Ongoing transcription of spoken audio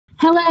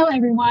Hello,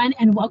 everyone,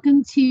 and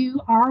welcome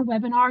to our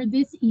webinar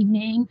this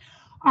evening.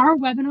 Our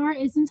webinar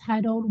is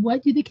entitled,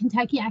 What do the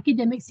Kentucky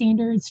Academic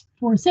Standards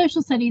for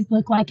Social Studies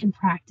Look Like in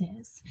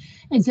Practice?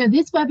 And so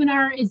this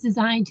webinar is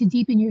designed to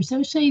deepen your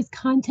social studies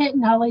content,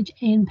 knowledge,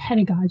 and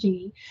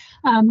pedagogy.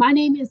 My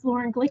name is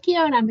Lauren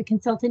Glicchio, and I'm a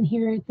consultant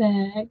here at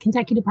the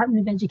Kentucky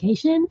Department of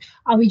Education.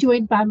 I'll be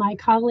joined by my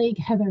colleague,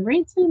 Heather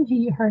Ransom, who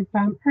you heard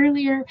from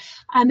earlier.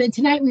 And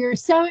tonight we are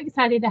so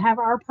excited to have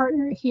our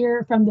partner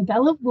here from the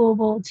Belle of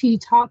Louisville to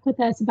talk with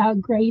us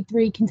about grade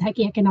 3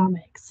 Kentucky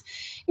economics.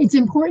 It's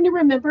important to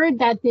remember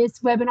that this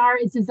webinar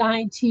is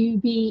designed to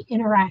be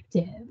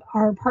interactive.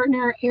 Our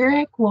partner,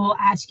 Eric, will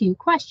ask you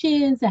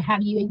questions and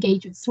have you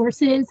engage with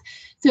sources.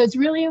 So it's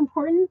really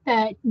important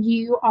that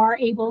you are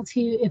able to,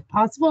 if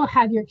possible,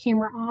 have your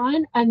camera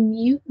on,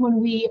 unmute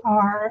when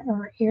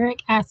Eric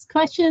asks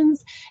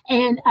questions,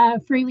 and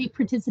freely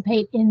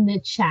participate in the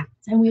chat.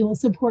 And we will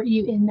support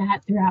you in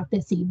that throughout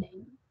this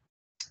evening.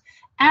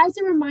 As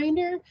a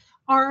reminder,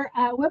 our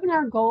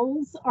webinar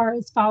goals are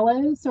as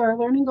follows. So our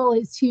learning goal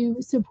is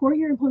to support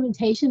your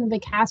implementation of the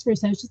KAS for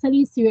Social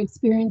Studies through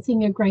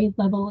experiencing a grade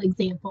level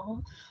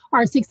example.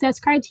 Our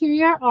success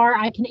criteria are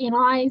I can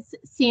analyze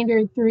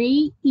standard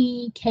 3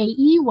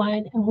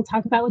 EKE1, and we'll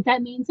talk about what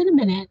that means in a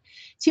minute,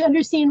 to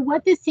understand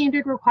what this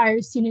standard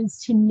requires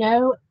students to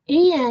know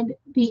and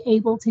be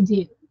able to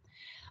do.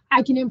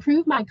 I can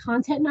improve my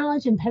content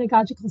knowledge and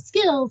pedagogical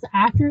skills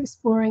after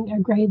exploring a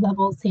grade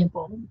level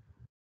sample.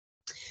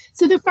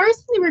 So the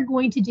first thing we're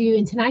going to do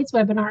in tonight's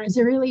webinar is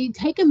to really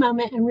take a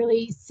moment and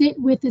really sit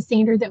with the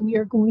standard that we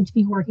are going to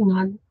be working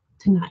on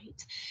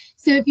tonight.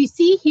 So if you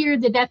see here,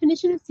 the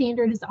definition of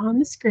standard is on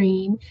the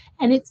screen,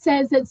 and it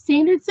says that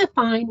standards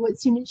define what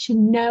students should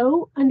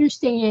know,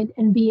 understand,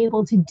 and be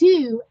able to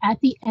do at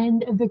the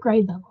end of the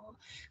grade level.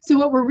 So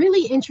what we're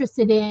really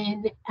interested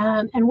in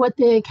and what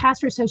the KAS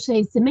for Social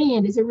Studies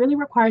demand is it really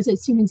requires that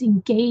students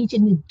engage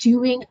in the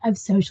doing of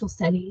social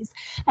studies.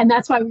 And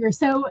that's why we were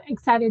so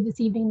excited this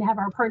evening to have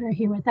our partner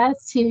here with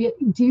us to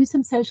do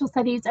some social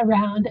studies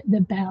around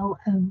the Belle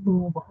of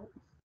Louisville.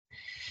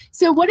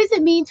 So what does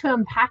it mean to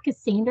unpack a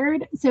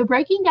standard? So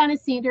breaking down a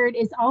standard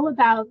is all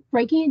about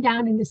breaking it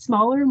down into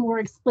smaller, more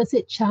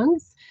explicit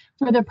chunks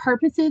for the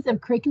purposes of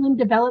curriculum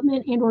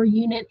development and or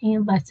unit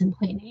and lesson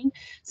planning.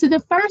 So the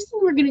first thing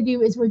we're going to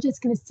do is we're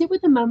just going to sit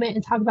with a moment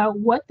and talk about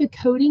what the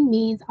coding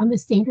means on the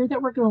standard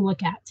that we're going to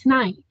look at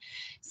tonight.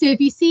 So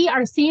if you see,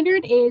 our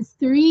standard is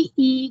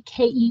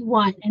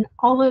 3EKE1, and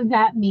all of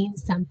that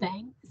means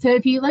something. So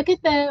if you look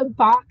at the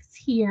box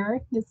here,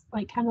 this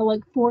kind of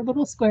like 4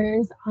 little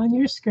squares on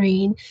your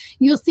screen,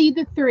 you'll see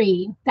the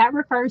 3. That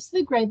refers to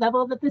the grade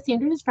level that the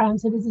standard is from.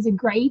 So this is a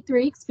grade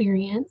 3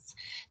 experience.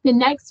 The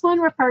next one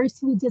refers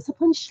to the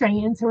discipline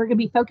strand. So we're going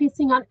to be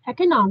focusing on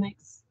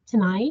economics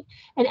tonight.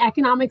 And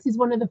economics is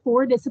one of the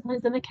 4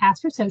 disciplines in the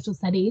KAS for Social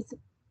Studies.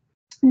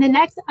 And the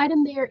next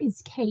item there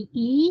is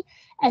KE,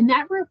 and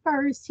that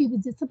refers to the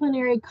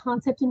disciplinary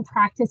concept and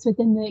practice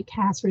within the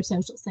KAS for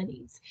Social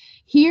Studies.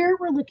 Here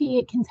we're looking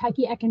at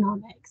Kentucky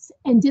economics,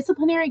 and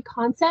disciplinary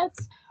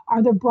concepts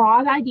are the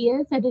broad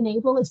ideas that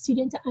enable a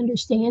student to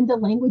understand the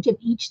language of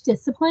each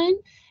discipline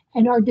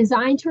and are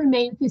designed to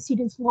remain with the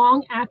students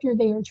long after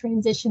they are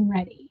transition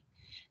ready.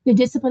 The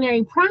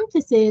disciplinary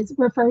practices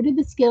refer to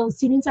the skills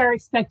students are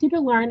expected to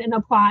learn and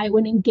apply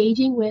when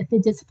engaging with the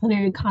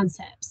disciplinary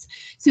concepts.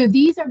 So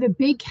these are the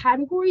big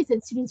categories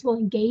that students will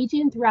engage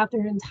in throughout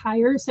their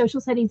entire social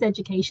studies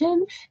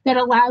education that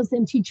allows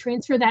them to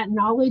transfer that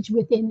knowledge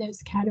within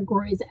those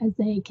categories as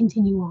they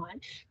continue on.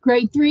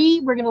 Grade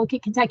 3, we're going to look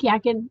at Kentucky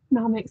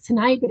economics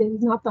tonight, but it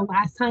is not the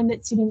last time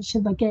that students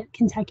should look at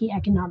Kentucky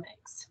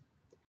economics.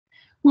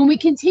 When we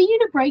continue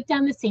to break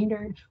down the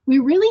standard, we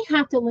really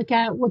have to look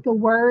at what the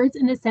words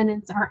in the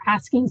sentence are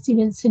asking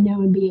students to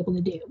know and be able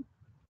to do.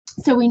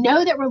 So we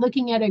know that we're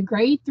looking at a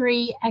grade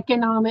 3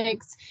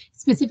 economics,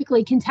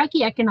 specifically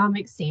Kentucky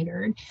economics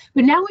standard,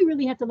 but now we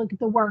really have to look at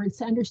the words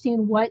to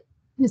understand what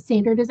the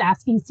standard is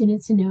asking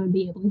students to know and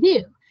be able to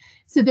do.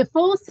 So the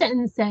full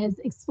sentence says,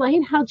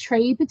 explain how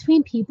trade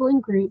between people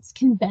and groups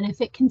can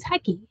benefit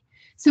Kentucky.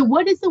 So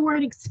what does the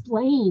word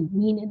explain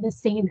mean in the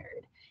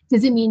standard?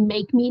 Does it mean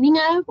make meaning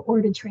of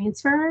or to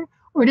transfer?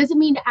 Or does it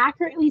mean to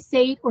accurately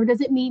state, or does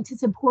it mean to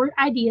support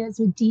ideas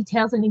with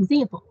details and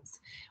examples?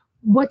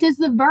 What does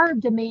the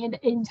verb demand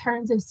in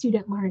terms of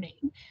student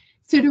learning?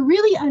 So to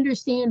really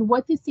understand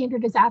what the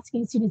standard is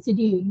asking students to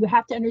do, you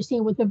have to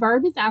understand what the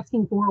verb is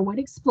asking for, what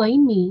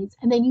explain means,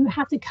 and then you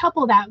have to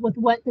couple that with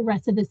what the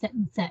rest of the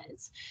sentence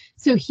says.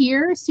 So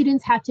here,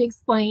 students have to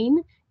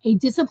explain a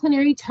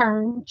disciplinary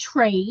term,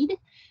 trade.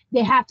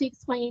 They have to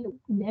explain,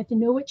 they have to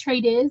know what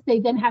trade is. They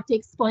then have to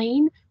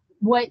explain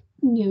what,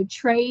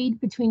 trade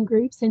between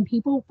groups and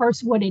people,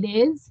 first what it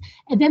is,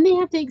 and then they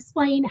have to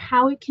explain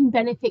how it can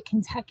benefit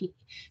Kentucky.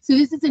 So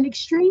this is an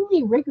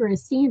extremely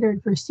rigorous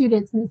standard for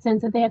students in the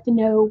sense that they have to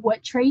know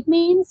what trade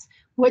means,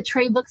 what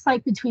trade looks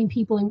like between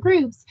people and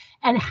groups,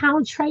 and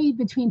how trade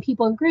between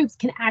people and groups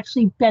can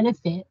actually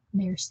benefit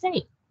their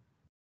state.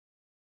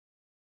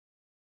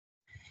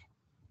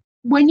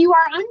 When you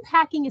are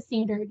unpacking a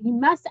standard, you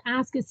must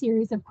ask a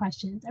series of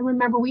questions. And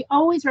remember, we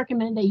always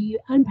recommend that you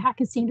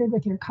unpack a standard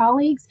with your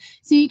colleagues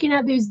so you can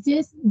have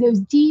those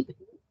deep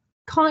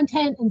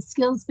content and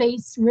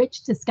skills-based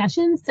rich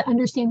discussions to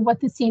understand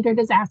what the standard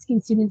is asking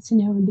students to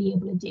know and be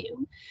able to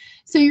do.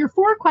 So your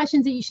 4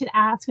 questions that you should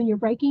ask when you're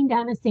breaking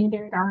down a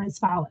standard are as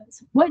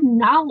follows. What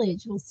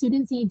knowledge will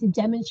students need to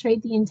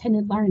demonstrate the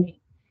intended learning?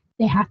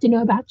 They have to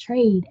know about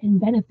trade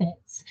and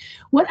benefits.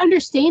 What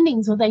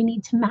understandings will they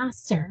need to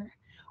master?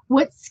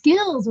 What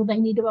skills will they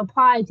need to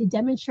apply to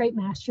demonstrate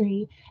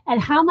mastery?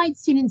 And how might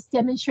students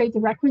demonstrate the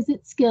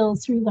requisite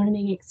skills through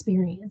learning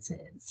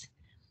experiences?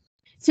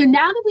 So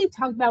now that we've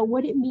talked about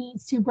what it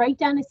means to break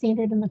down a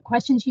standard and the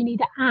questions you need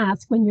to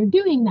ask when you're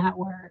doing that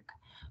work,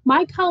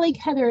 my colleague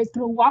Heather is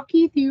going to walk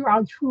you through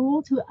our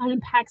tool to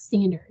unpack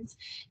standards.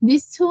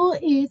 This tool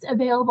is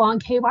available on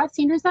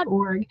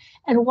kysstandards.org,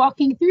 and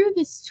walking through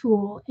this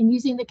tool and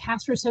using the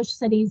KAS for Social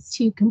Studies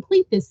to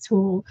complete this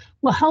tool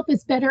will help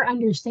us better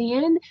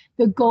understand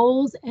the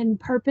goals and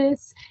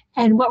purpose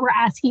and what we're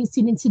asking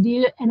students to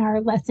do in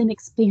our lesson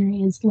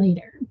experience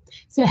later.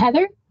 So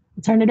Heather,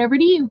 I'll turn it over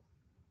to you.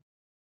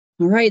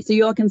 All right, so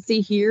you all can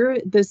see here,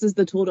 this is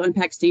the tool to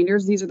unpack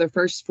standards. These are the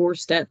first 4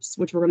 steps,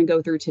 which we're going to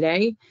go through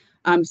today.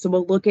 So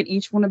we'll look at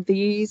each one of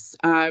these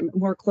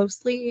more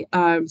closely.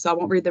 So I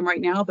won't read them right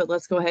now, but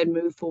let's go ahead and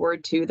move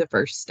forward to the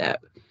first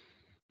step.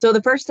 So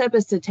the first step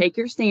is to take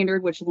your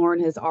standard, which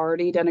Lauren has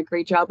already done a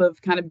great job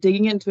of kind of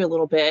digging into a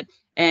little bit.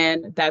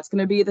 And that's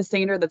going to be the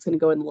standard that's going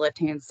to go in the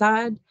left-hand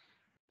side.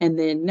 And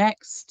then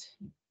next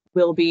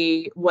will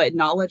be what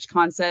knowledge,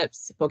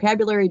 concepts,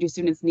 vocabulary do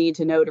students need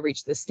to know to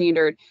reach this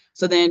standard.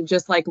 So then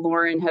just like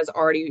Lauren has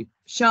already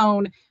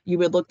shown, you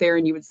would look there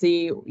and you would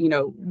see,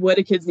 what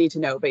do kids need to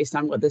know based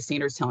on what the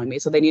standard is telling me.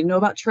 So they need to know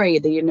about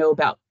trade, they need to know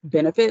about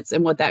benefits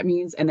and what that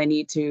means, and they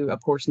need to,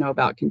 of course, know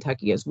about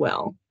Kentucky as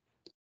well.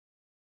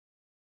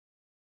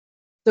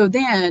 So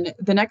then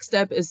the next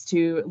step is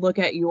to look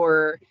at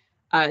your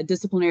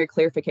disciplinary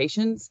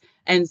clarifications.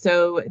 And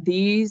so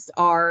these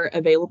are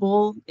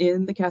available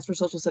in the KAS for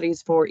Social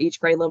Studies for each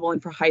grade level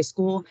and for high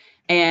school.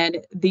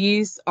 And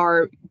these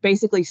are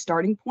basically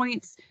starting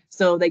points.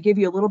 So they give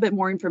you a little bit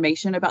more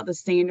information about the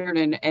standard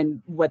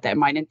and what that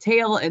might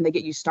entail, and they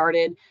get you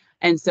started.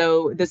 And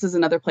so this is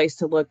another place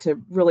to look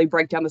to really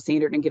break down the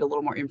standard and get a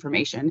little more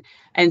information.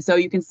 And so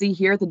you can see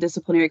here the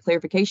disciplinary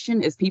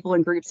clarification is people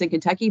and groups in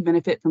Kentucky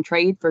benefit from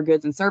trade for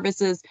goods and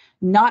services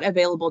not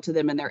available to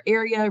them in their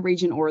area,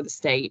 region, or the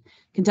state.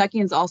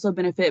 Kentuckians also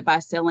benefit by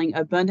selling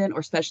abundant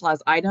or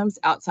specialized items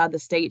outside the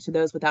state to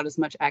those without as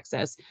much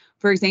access.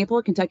 For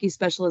example, Kentucky's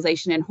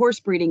specialization in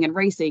horse breeding and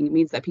racing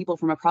means that people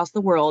from across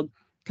the world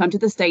come to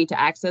the state to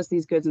access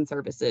these goods and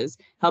services,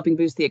 helping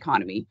boost the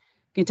economy.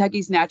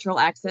 Kentucky's natural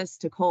access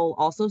to coal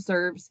also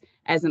serves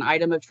as an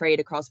item of trade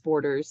across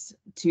borders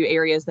to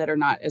areas that are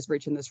not as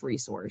rich in this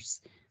resource.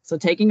 So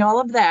taking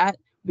all of that,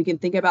 we can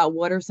think about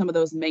what are some of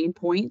those main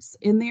points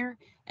in there.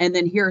 And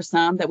then here are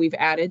some that we've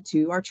added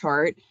to our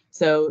chart.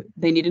 So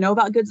they need to know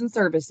about goods and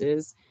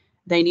services.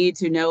 They need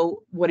to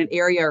know what an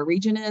area or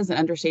region is and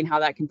understand how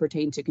that can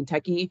pertain to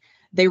Kentucky.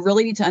 They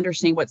really need to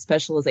understand what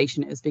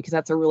specialization is, because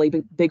that's a really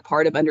big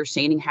part of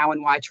understanding how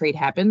and why trade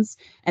happens.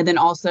 And then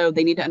also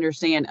they need to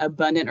understand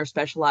abundant or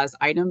specialized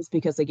items,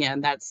 because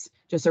again, that's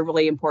just a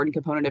really important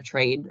component of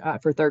trade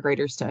for 3rd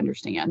graders to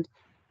understand.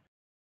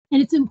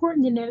 And it's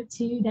important to note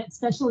too that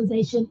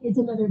specialization is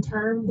another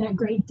term that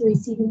grade 3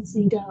 students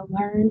need to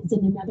learn. It's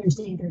in another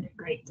standard at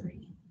grade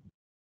 3.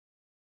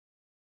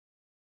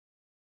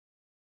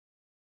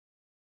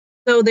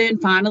 So then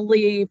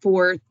finally,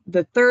 for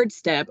the 3rd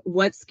step,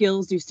 what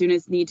skills do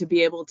students need to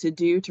be able to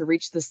do to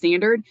reach the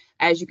standard?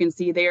 As you can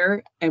see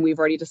there, and we've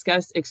already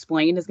discussed,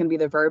 explain is going to be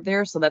the verb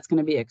there. So that's going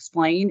to be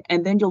explain.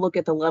 And then you'll look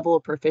at the level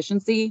of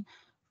proficiency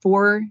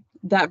for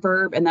that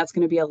verb, and that's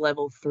going to be a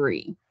level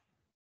 3.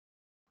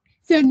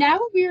 So now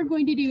what we are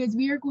going to do is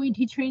we are going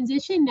to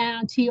transition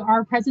now to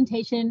our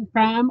presentation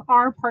from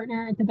our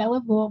partner at the Belle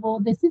of Louisville.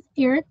 This is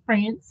Eric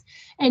France,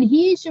 and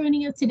he is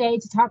joining us today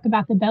to talk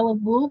about the Belle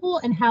of Louisville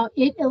and how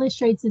it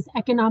illustrates this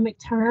economic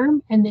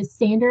term and this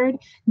standard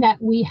that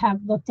we have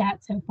looked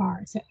at so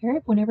far. So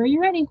Eric, whenever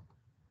you're ready.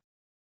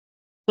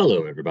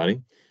 Hello,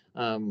 everybody.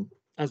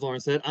 As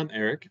Lauren said, I'm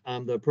Eric.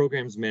 I'm the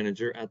programs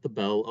manager at the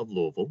Belle of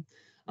Louisville.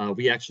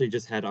 We actually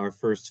just had our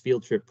first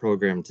field trip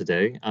program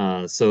today.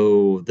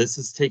 So this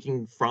is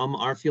taking from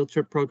our field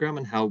trip program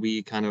and how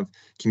we kind of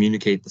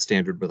communicate the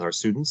standard with our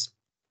students.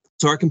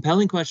 So our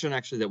compelling question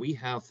actually that we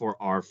have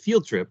for our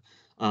field trip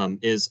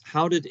is,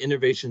 how did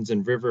innovations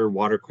in river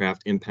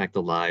watercraft impact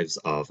the lives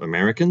of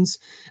Americans?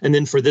 And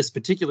then for this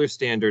particular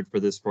standard for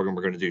this program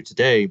we're going to do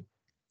today,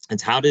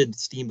 it's how did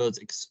steamboats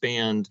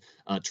expand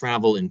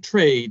travel and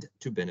trade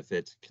to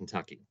benefit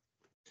Kentucky?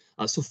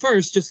 So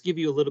first, just to give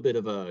you a little bit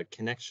of a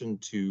connection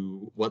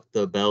to what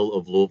the Belle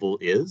of Louisville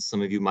is.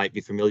 Some of you might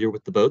be familiar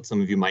with the boat. Some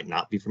of you might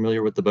not be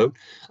familiar with the boat.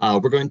 We're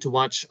going to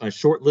watch a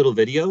short little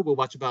video. We'll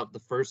watch about the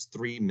first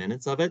 3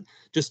 minutes of it,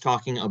 just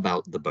talking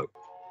about the boat.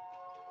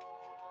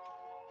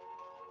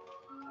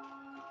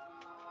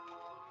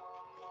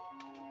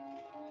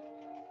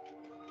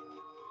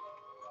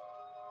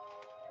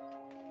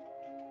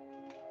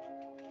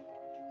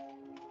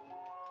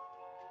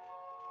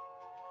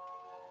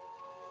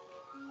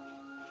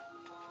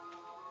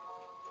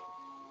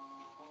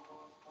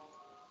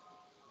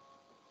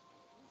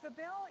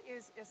 The Belle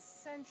is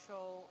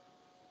essential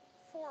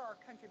for our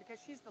country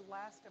because she's the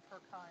last of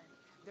her kind.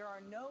 There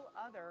are no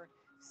other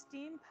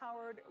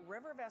steam-powered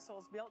river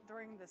vessels built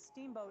during the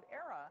steamboat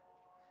era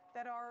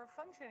that are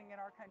functioning in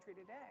our country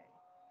today.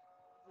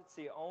 It's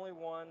the only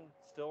one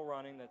still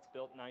running that's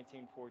built in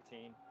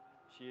 1914.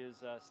 She is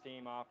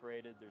steam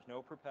operated. There's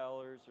no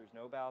propellers, there's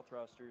no bow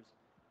thrusters,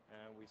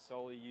 and we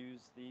solely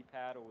use the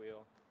paddle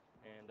wheel,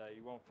 and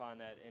you won't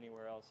find that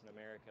anywhere else in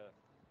America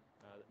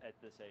at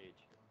this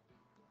age.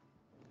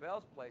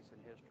 Belle's place in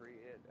history,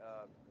 it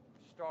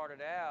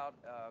started out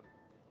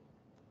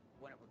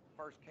when it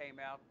first came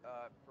out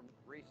from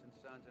Reese and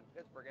Sons in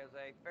Pittsburgh as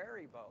a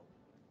ferry boat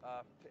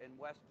in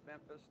West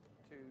Memphis,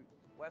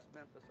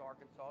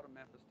 Arkansas to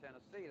Memphis,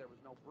 Tennessee. There was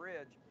no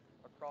bridge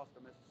across the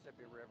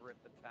Mississippi River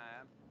at the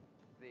time.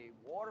 The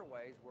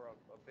waterways were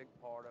a big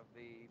part of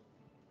the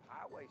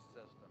highway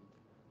system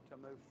to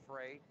move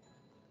freight,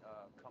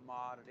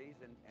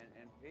 commodities,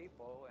 and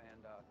people,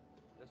 and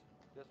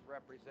this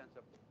represents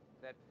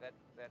that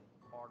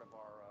part of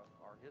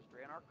our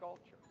history and our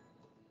culture.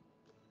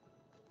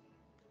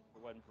 If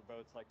it wasn't for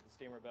boats like the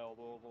steamer Belle of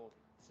Louisville,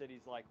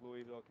 cities like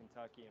Louisville,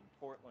 Kentucky, and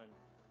Portland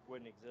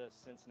wouldn't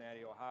exist.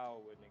 Cincinnati,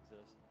 Ohio wouldn't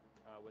exist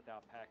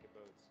without packet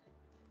boats.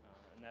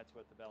 And that's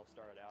what the Belle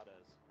started out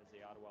as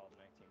the Ottawa in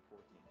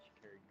 1914. She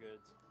carried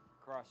goods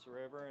across the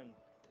river and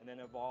then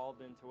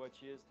evolved into what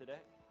she is today.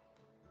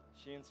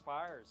 She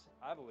inspires,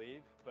 I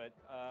believe, but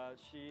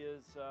she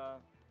is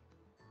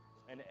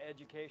an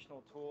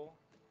educational tool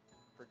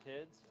for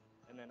kids,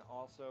 and then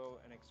also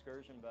an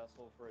excursion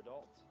vessel for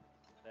adults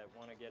that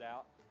want to get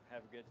out,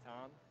 have a good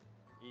time,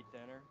 eat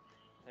dinner,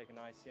 take a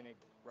nice scenic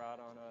ride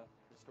on a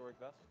historic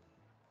vessel.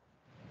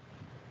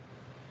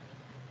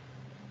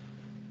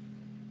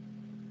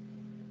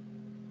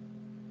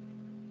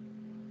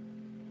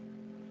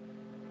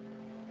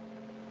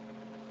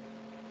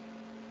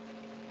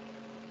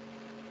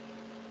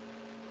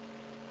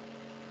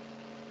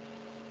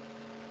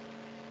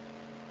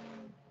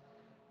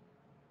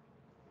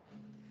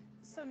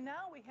 So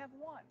now we have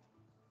one.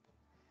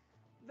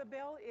 The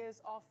Belle is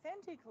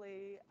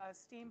authentically a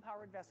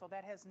steam-powered vessel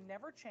that has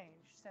never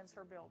changed since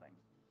her building.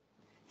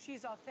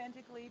 She's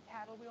authentically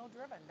paddle wheel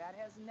driven. That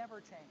has never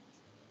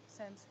changed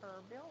since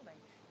her building.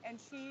 And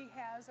she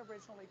has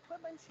original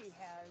equipment. She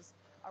has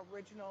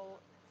original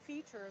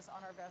features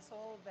on our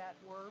vessel that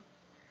were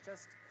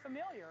just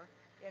familiar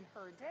in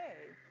her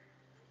day,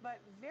 but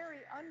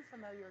very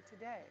unfamiliar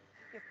today.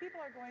 If people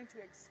are going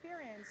to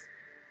experience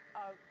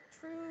a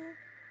true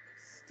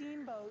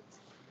steamboat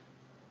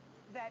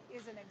that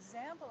is an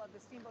example of the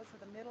steamboats of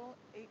the middle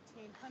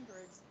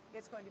 1800s,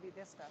 it's going to be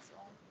this vessel.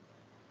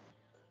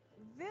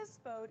 This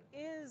boat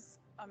is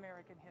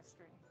American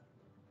history.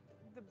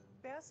 The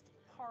best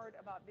part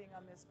about being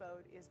on this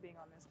boat is being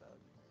on this boat.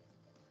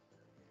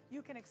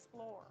 You can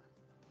explore.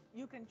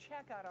 You can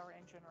check out our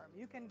engine room.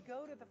 You can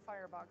go to the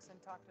firebox and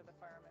talk to the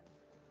firemen.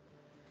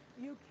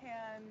 You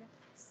can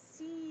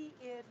see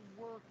it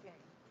working,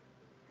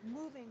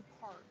 moving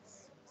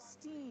parts,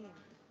 steam,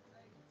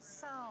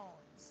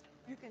 sounds.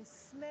 You can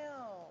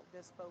smell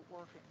this boat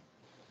working.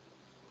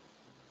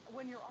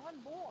 When you're on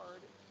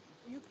board,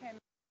 you can...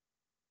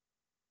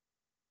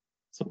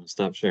 So I'm going to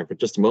stop sharing for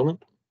just a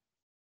moment.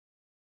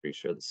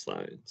 Reshare the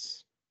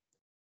slides.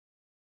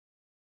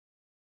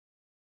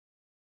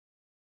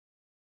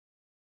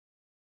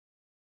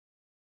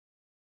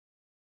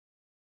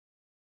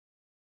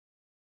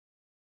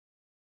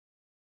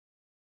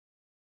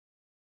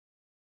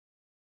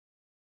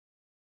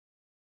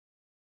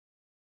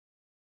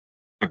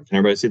 All right, can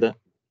everybody see that?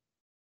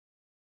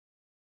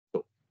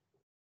 Cool.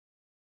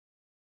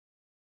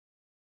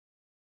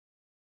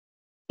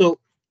 So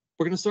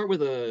we're going to start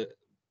with a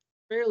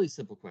fairly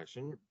simple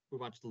question. We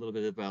watched a little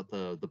bit about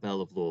the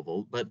Belle of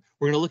Louisville, but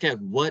we're going to look at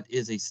what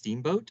is a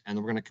steamboat, and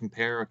then we're going to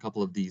compare a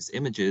couple of these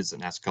images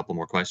and ask a couple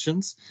more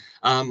questions.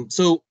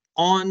 So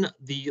on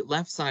the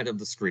left side of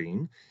the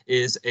screen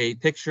is a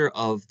picture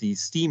of the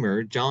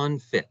steamer John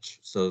Fitch.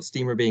 So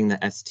steamer being the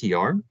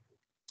STR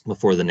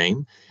before the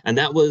name. And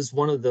that was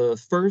one of the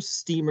first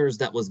steamers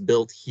that was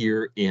built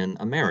here in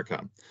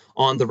America.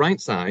 On the right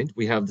side,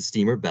 we have the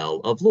steamer Belle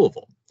of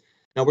Louisville.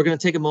 Now we're going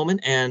to take a moment,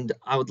 and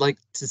I would like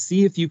to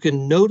see if you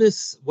can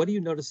notice, what do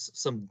you notice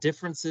some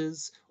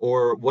differences,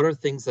 or what are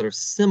things that are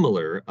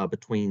similar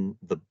between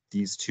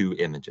these two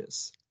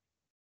images?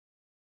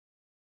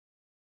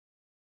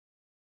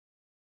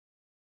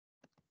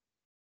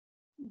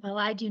 Well,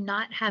 I do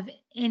not have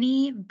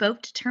any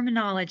boat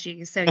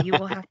terminology, so you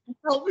will have to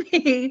help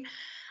me.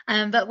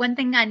 But one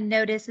thing I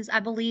noticed is I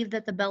believe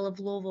that the Belle of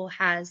Louisville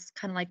has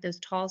kind of like those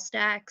tall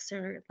stacks,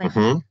 or like,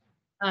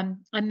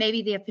 and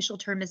maybe the official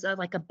term is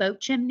like a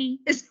boat chimney.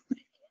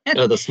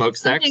 Oh, the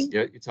smokestacks. Something-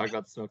 Yeah, you talk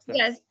about the smokestacks.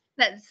 Yes,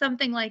 that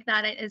something like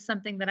that is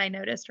something that I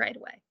noticed right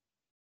away.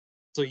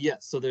 So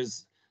yes, so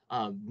there's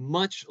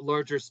much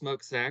larger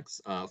smokestacks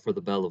for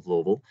the Belle of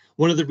Louisville.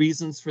 One of the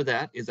reasons for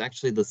that is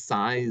actually the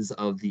size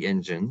of the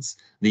engines.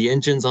 The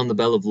engines on the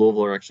Belle of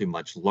Louisville are actually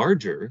much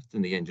larger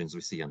than the engines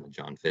we see on the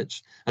John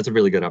Fitch. That's a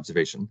really good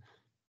observation.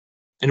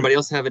 Anybody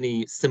else have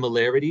any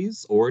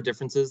similarities or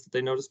differences that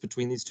they noticed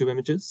between these two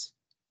images?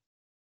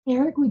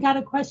 Eric, we got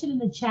a question in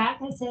the chat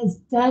that says,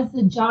 does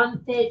the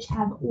John Fitch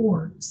have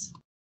oars?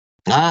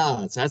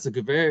 So that's a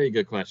very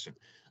good question.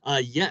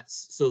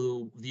 Yes,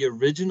 so the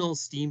original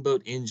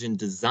steamboat engine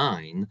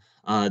design,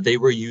 they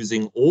were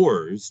using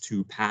oars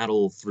to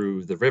paddle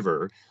through the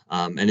river.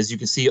 And as you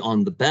can see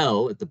on the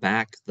bell at the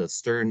back, the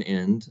stern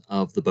end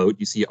of the boat,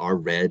 you see our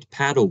red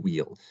paddle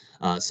wheel.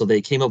 So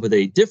they came up with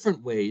a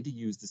different way to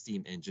use the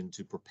steam engine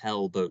to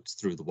propel boats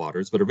through the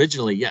waters. But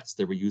originally, yes,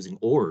 they were using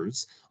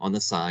oars on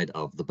the side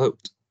of the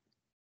boat.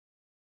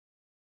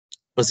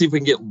 Let's see if we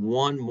can get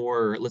one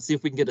more. Let's see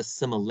if we can get a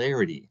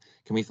similarity.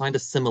 Can we find a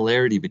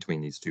similarity between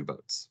these two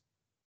boats?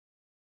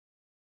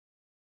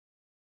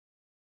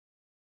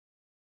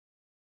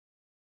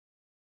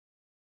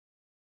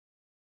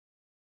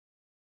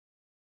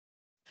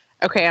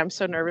 Okay, I'm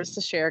so nervous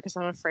to share because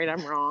I'm afraid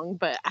I'm wrong,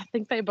 but I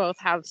think they both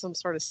have some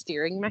sort of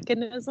steering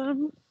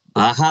mechanism.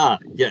 Aha,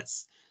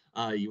 yes,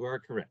 you are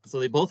correct. So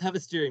they both have a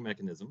steering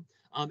mechanism.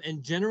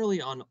 And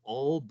generally on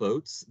all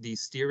boats, the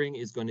steering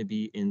is going to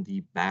be in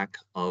the back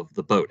of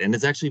the boat. And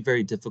it's actually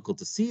very difficult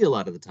to see a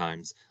lot of the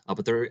times,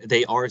 but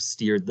they are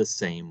steered the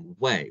same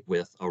way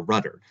with a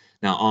rudder.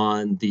 Now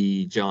on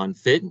the John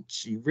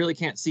Fitch, you really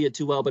can't see it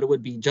too well, but it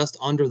would be just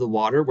under the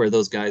water where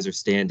those guys are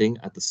standing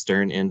at the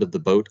stern end of the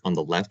boat on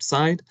the left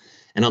side.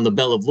 And on the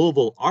Belle of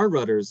Louisville, our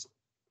rudders,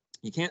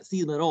 you can't see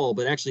them at all,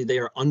 but actually they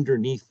are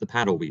underneath the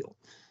paddle wheel.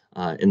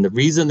 And the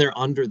reason they're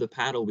under the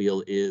paddle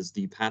wheel is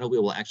the paddle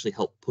wheel will actually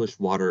help push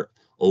water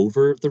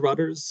over the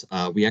rudders.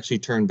 We actually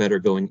turn better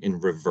going in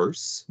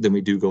reverse than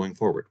we do going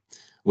forward,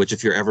 which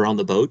if you're ever on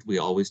the boat, we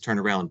always turn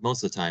around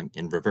most of the time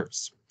in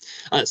reverse.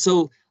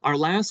 So our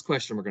last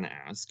question we're going to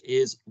ask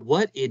is,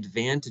 what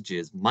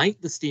advantages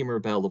might the steamer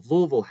Belle of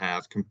Louisville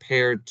have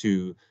compared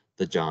to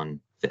the John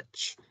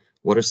Fitch?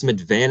 What are some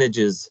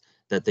advantages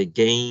that they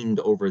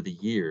gained over the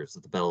years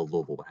that the Belle of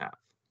Louisville will have?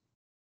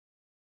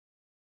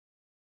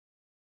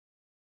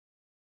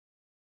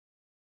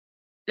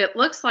 It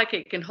looks like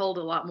it can hold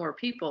a lot more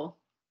people.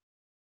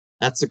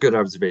 That's a good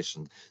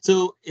observation.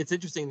 So it's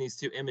interesting, these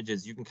two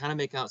images, you can kind of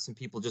make out some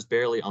people just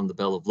barely on the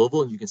Belle of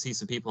Louisville, and you can see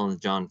some people on the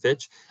John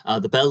Fitch.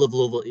 The Belle of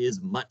Louisville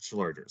is much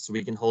larger, so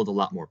we can hold a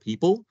lot more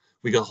people.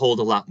 We can hold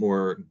a lot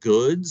more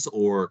goods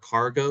or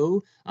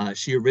cargo.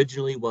 She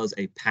originally was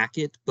a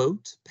packet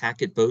boat.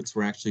 Packet boats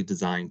were actually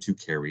designed to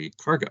carry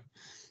cargo.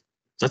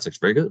 So that's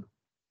very good.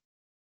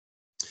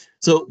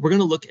 So we're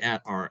going to look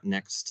at our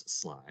next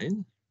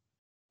slide.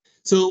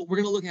 So we're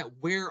going to look at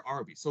where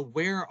are we? So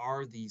where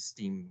are these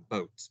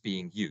steamboats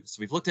being used? So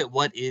we've looked at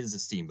what is a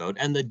steamboat,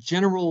 and the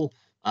general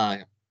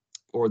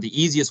or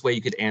the easiest way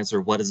you could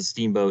answer what is a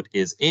steamboat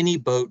is any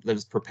boat that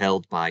is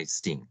propelled by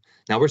steam.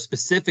 Now we're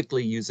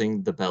specifically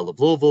using the Belle of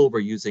Louisville. We're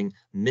using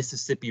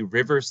Mississippi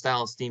River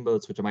style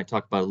steamboats, which I might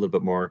talk about a little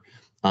bit more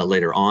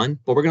later on.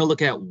 But we're going to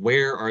look at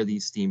where are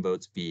these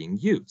steamboats being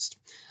used.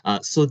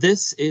 So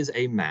this is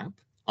a map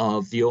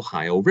of the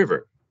Ohio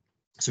River.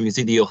 So we can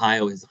see the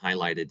Ohio is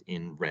highlighted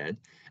in red,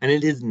 and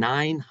it is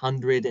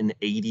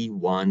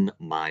 981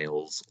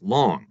 miles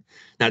long.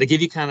 Now, to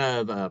give you kind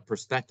of a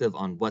perspective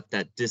on what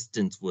that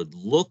distance would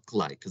look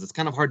like, because it's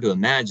kind of hard to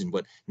imagine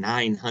what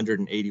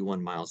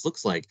 981 miles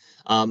looks like.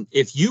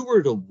 If you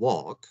were to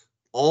walk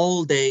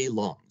all day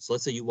long, so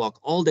let's say you walk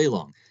all day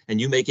long and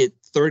you make it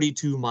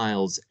 32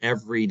 miles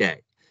every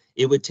day,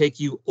 it would take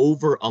you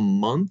over a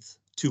month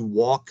to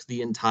walk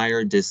the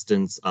entire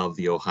distance of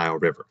the Ohio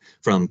River,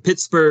 from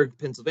Pittsburgh,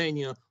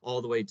 Pennsylvania,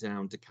 all the way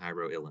down to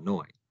Cairo,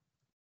 Illinois.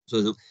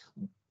 So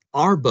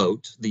our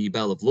boat, the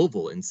Belle of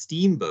Louisville, and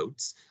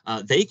steamboats,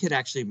 they could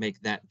actually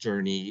make that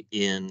journey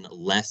in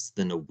less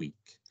than a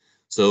week.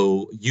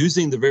 So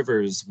using the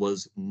rivers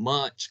was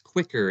much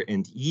quicker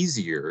and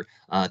easier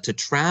to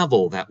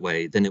travel that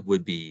way than it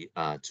would be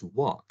to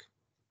walk.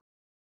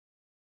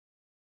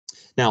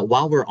 Now,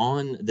 while we're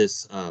on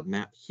this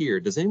map here,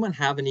 does anyone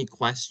have any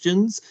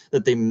questions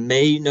that they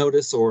may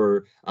notice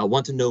or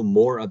want to know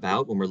more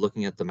about when we're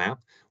looking at the map?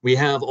 We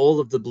have all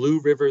of the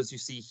blue rivers you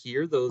see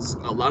here. Those,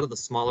 a lot of the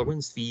smaller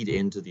ones feed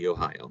into the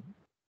Ohio.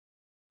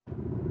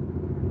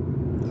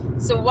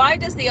 So why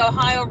does the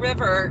Ohio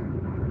River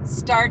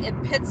start in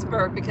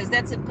Pittsburgh? Because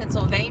that's in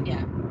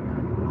Pennsylvania.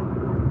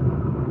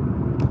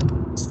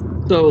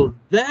 So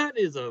that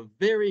is a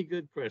very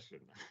good question.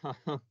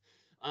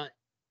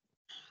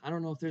 I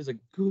don't know if there's a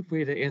good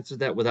way to answer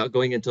that without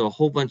going into a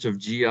whole bunch of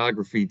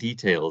geography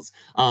details.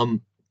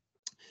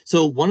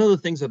 So one of the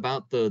things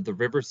about the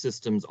river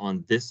systems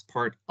on this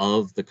part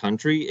of the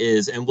country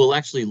is, and we'll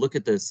actually look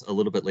at this a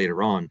little bit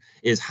later on,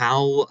 is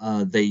how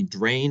they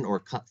drain or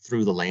cut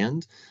through the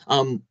land.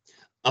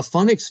 A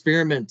fun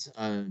experiment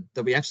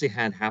that we actually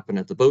had happen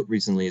at the boat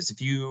recently is if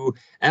you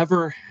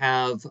ever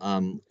have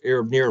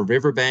you're near a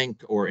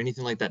riverbank or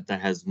anything like that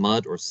that has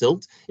mud or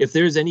silt, if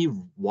there's any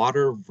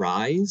water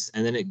rise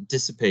and then it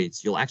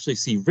dissipates, you'll actually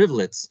see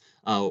rivulets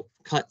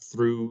cut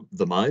through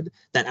the mud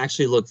that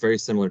actually look very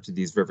similar to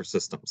these river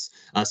systems.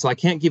 So I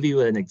can't give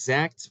you an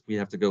exact, we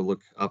have to go look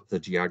up the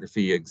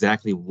geography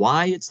exactly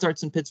why it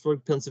starts in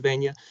Pittsburgh,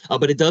 Pennsylvania,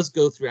 but it does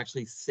go through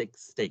actually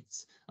 6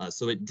 states.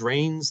 So it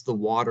drains the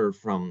water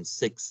from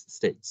 6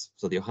 states.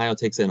 So the Ohio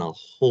takes in a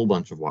whole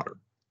bunch of water.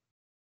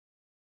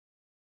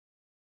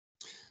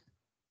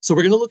 So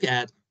we're going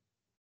to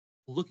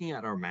looking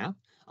at our map.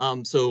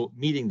 So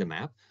meeting the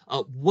map.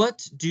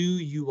 What do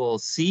you all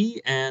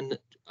see? And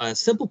a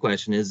simple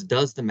question is,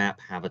 does the map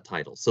have a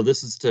title? So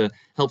this is to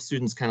help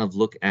students kind of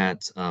look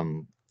at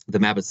the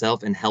map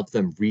itself and help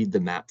them read the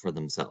map for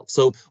themselves.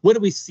 So what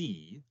do we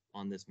see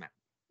on this map?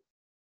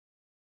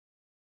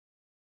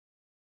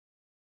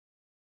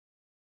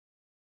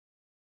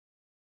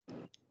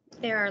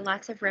 There are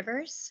lots of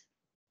rivers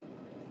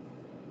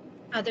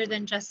other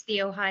than just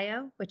the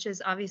Ohio, which is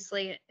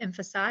obviously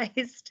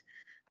emphasized.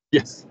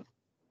 Yes.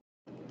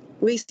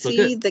 We So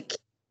see good.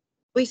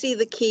 we see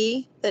the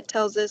key that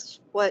tells us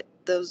what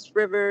those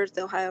rivers,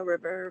 the Ohio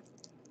River,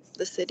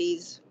 the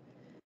cities,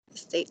 the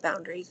state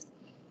boundaries.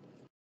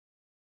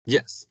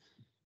 Yes.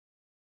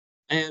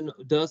 And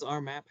does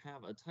our map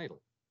have a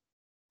title?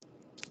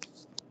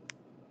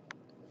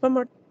 One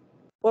more.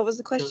 What was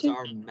the Does question?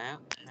 our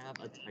map have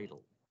a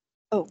title?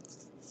 Oh,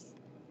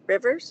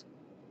 rivers?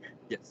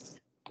 Yes.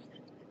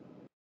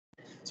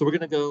 So we're going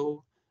to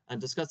go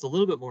and discuss a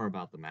little bit more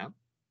about the map.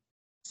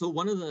 So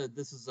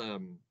this is a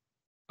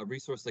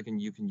resource that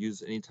you can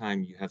use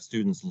anytime you have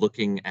students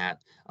looking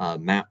at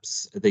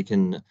maps. They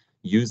can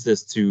use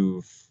this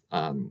to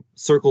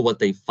circle what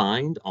they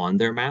find on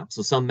their map.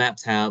 So some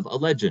maps have a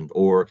legend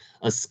or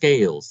a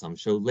scale. Some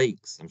show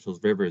lakes, some shows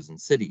rivers and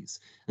cities.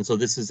 And so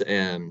this is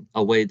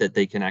a way that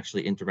they can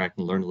actually interact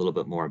and learn a little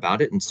bit more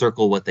about it and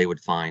circle what they would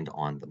find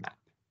on the map.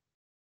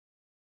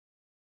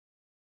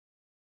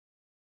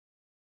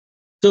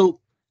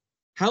 So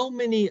how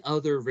many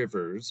other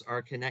rivers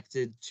are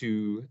connected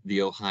to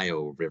the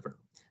Ohio River?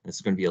 This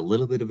is going to be a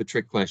little bit of a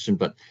trick question,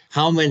 but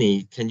how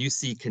many can you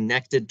see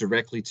connected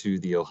directly to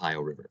the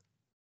Ohio River?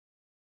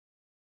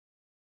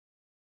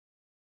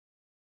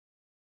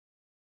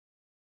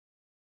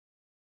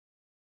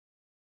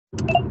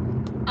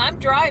 I'm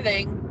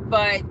driving,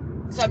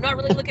 so I'm not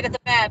really looking at the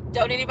map.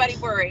 Don't anybody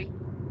worry.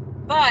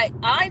 But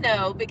I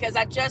know because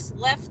I just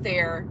left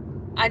there.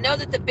 I know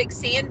that the Big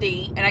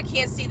Sandy, and I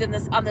can't see them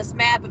on this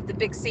map if the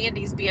Big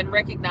Sandy's being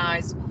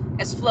recognized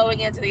as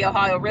flowing into the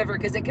Ohio River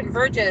because it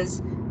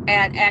converges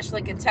at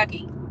Ashland,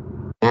 Kentucky.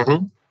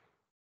 Mm-hmm.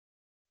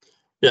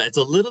 Yeah, it's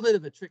a little bit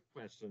of a trick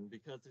question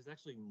because there's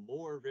actually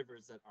more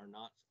rivers that are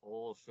not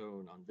all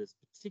shown on this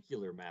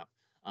particular map.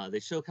 They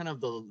show kind of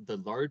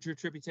the larger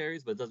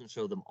tributaries, but it doesn't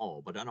show them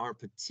all. But on our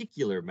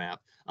particular map,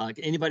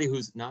 anybody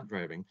who's not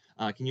driving,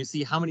 can you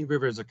see how many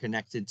rivers are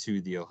connected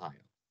to the Ohio?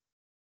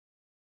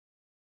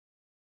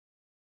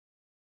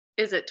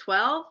 Is it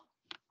 12?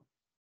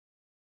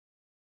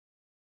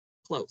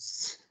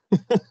 Close.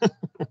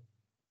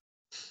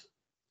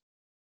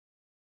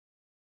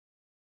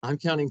 I'm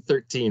counting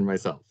 13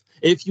 myself,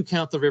 if you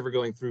count the river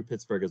going through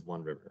Pittsburgh as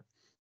one river.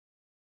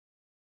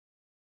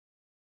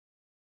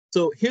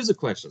 So here's a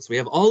question. So we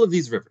have all of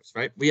these rivers,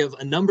 right? We have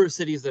a number of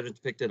cities that are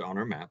depicted on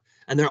our map,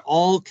 and they're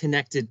all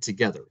connected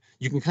together.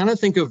 You can kind of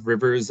think of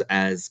rivers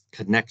as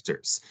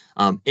connectors.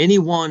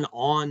 Anyone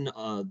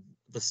on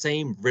the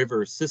same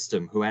river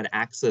system who had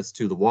access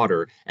to the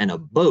water and a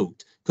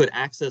boat could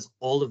access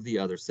all of the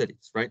other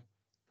cities, right?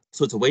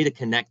 So it's a way to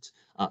connect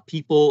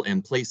people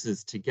and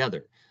places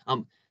together.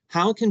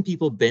 How can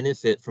people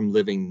benefit from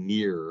living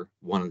near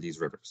one of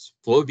these rivers?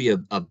 So what would be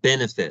a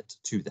benefit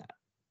to that?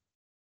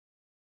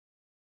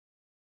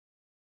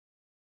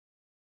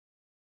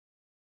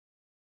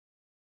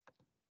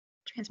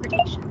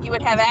 Transportation. You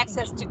would have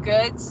access to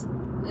goods,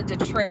 to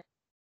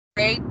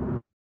trade.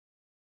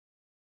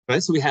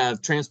 Right, so we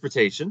have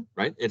transportation,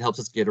 right? It helps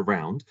us get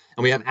around,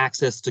 and we have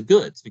access to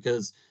goods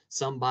because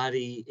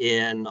somebody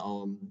in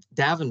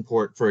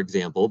Davenport, for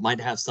example, might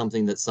have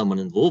something that someone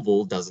in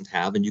Louisville doesn't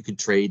have, and you could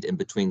trade in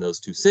between those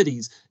two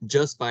cities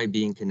just by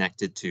being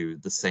connected to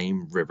the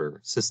same river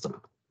system.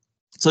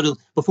 So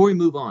before we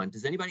move on,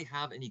 does anybody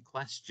have any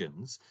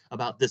questions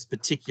about this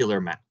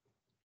particular map?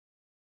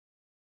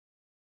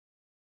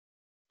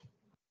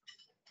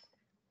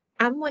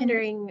 I'm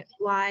wondering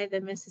why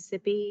the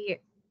Mississippi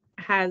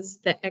has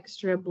the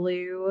extra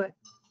blue,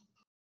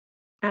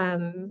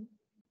 I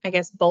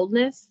guess,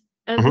 boldness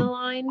of the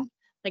line.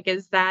 Like,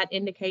 is that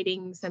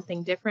indicating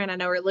something different? I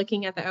know we're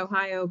looking at the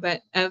Ohio,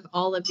 but of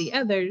all of the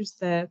others,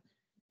 the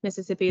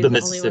Mississippi is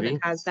the only one that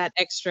has that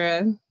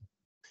extra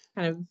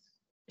kind of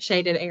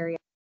shaded area.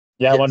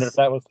 Yeah, I wonder if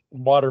that was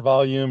water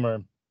volume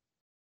or.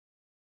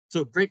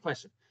 So great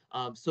question.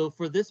 So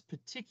for this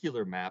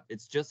particular map,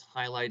 it's just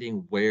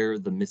highlighting where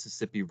the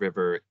Mississippi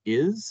River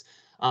is.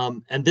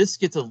 And this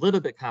gets a little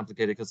bit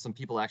complicated because some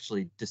people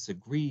actually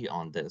disagree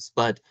on this,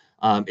 but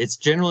it's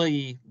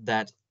generally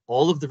that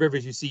all of the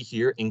rivers you see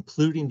here,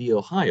 including the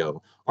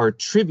Ohio, are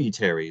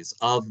tributaries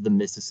of the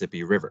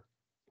Mississippi River.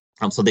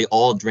 So they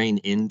all drain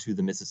into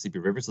the Mississippi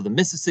River. So the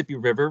Mississippi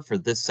River for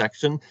this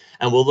section,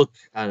 and we'll look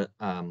at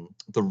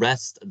the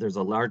rest. There's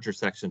a larger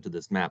section to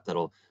this map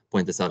that'll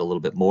point this out a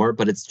little bit more,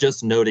 but it's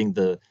just noting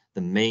the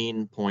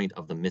main point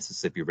of the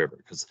Mississippi River,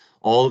 because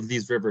all of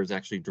these rivers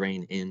actually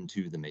drain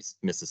into the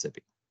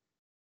Mississippi.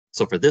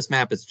 So for this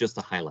map, it's just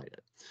to highlight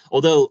it.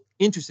 Although,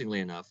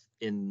 interestingly enough,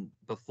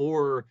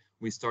 before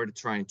we started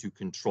trying to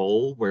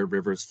control where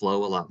rivers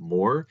flow a lot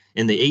more,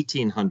 in the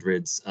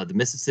 1800s, the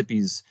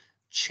Mississippi's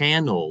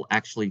channel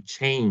actually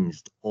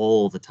changed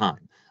all the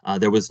time.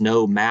 There was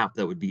no map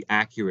that would be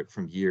accurate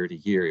from year to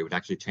year. It would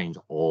actually change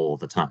all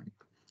the time.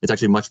 It's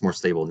actually much more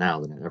stable now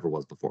than it ever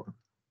was before.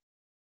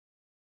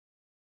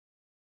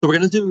 So we're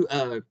going to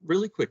do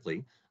really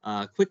quickly,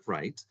 quick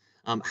write.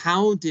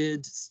 How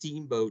did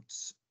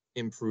steamboats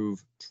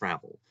improve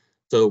travel?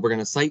 So we're going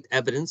to cite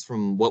evidence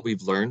from what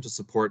we've learned to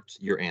support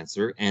your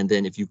answer. And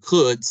then if you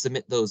could,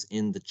 submit those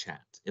in the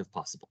chat if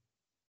possible.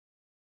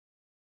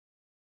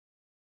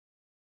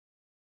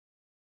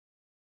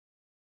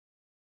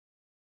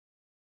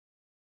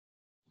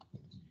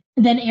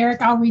 Then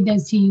Eric, I'll read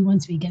those to you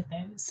once we get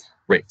those.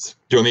 Great.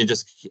 Do you want me to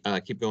just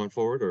keep going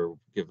forward or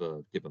give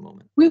a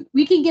moment?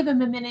 We can give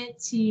him a minute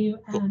to,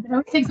 cool.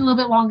 It takes a little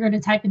bit longer to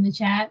type in the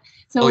chat.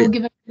 So we'll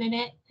give him a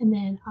minute and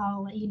then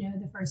I'll let you know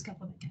the first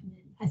couple that come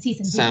in. I see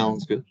some.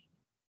 Sounds good.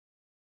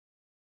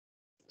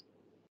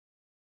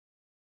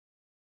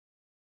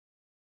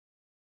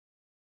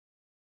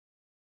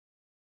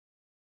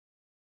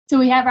 So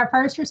we have our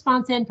first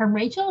response in from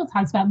Rachel. It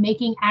talks about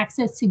making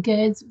access to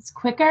goods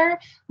quicker,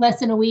 less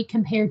than a week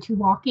compared to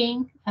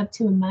walking up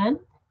to a month.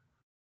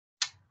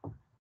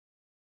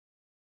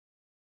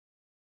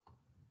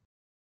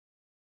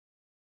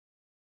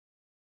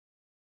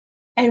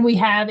 And we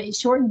have it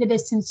shortened the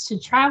distance to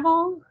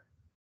travel.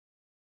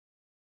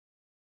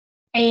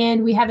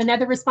 And we have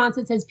another response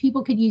that says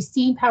people could use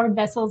steam-powered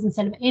vessels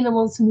instead of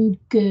animals to move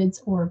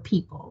goods or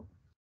people.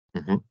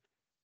 Mm-hmm.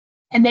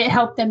 And that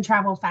helped them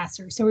travel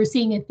faster. So we're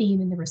seeing a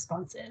theme in the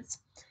responses.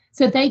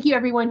 So thank you,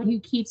 everyone who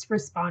keeps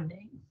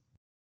responding.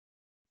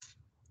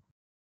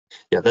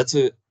 Yeah,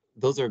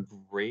 those are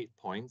great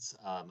points.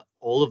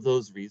 All of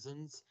those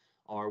reasons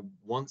are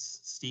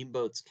once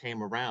steamboats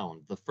came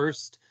around. The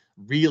first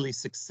really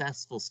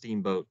successful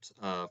steamboat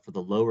for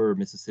the lower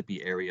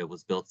Mississippi area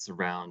was built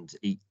around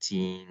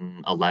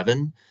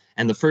 1811.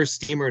 And the first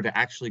steamer to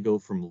actually go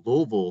from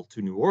Louisville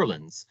to New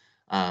Orleans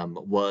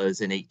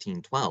was in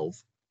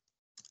 1812.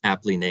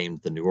 Aptly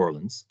named the New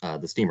Orleans,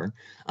 the steamer.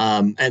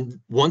 And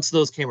once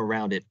those came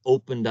around, it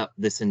opened up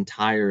this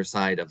entire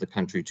side of the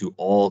country to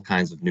all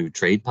kinds of new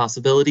trade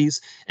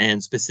possibilities.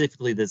 And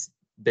specifically, this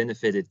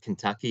benefited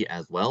Kentucky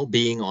as well,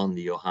 being on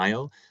the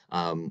Ohio.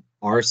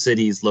 Our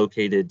cities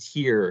located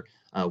here,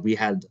 we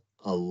had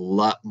a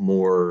lot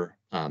more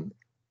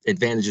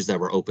advantages that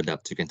were opened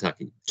up to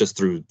Kentucky just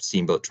through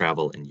steamboat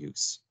travel and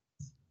use.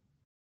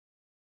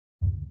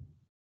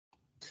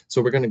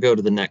 So we're going to go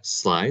to the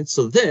next slide.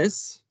 So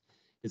this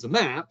is a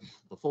map,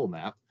 the full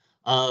map,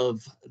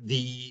 of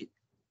the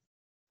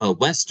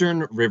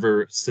Western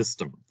River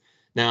system.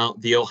 Now,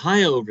 the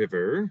Ohio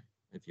River,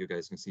 if you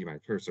guys can see my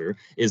cursor,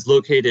 is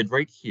located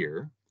right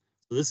here.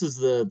 So this is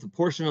the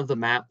portion of the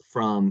map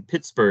from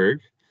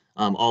Pittsburgh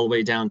all the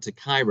way down to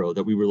Cairo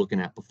that we were looking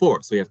at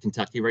before. So we have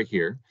Kentucky right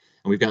here,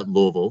 and we've got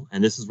Louisville,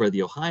 and this is where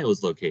the Ohio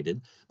is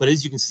located. But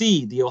as you can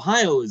see, the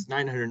Ohio is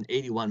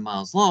 981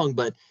 miles long,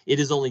 but it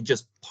is only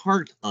just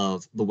part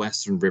of the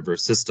Western River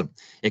system.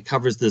 It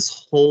covers this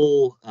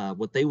whole,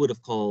 what they would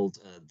have called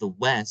the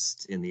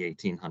West in the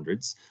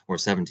 1800s or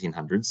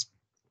 1700s,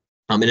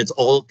 and it's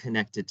all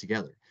connected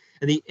together.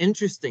 And the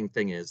interesting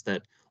thing is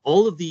that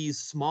all of these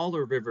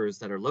smaller rivers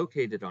that are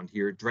located on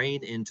here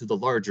drain into the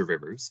larger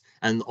rivers,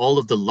 and all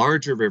of the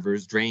larger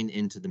rivers drain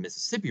into the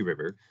Mississippi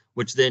River,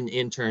 which then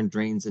in turn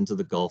drains into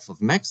the Gulf of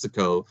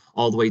Mexico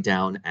all the way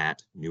down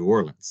at New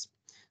Orleans.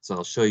 So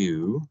I'll show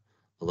you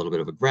a little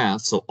bit of a graph.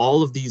 So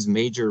all of these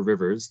major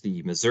rivers,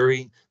 the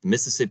Missouri, the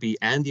Mississippi,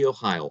 and the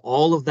Ohio,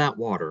 all of that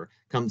water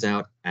comes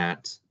out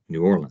at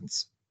New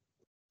Orleans.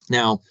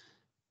 Now,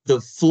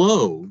 the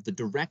flow, the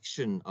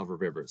direction of a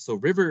river. So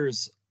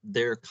rivers,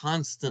 they're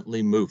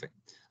constantly moving.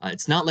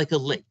 It's not like a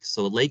lake.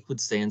 So a lake would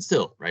stand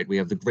still, right? We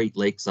have the Great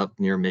Lakes up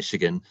near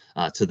Michigan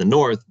to the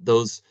north.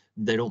 Those,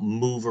 they don't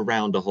move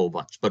around a whole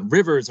bunch. But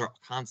rivers are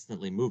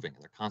constantly moving.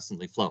 They're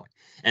constantly flowing.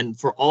 And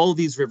for all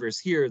these rivers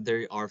here,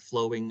 they are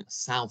flowing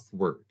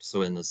southward,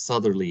 so in the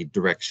southerly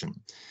direction.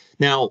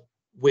 Now,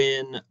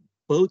 when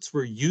boats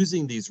were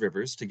using these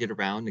rivers to get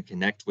around and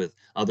connect with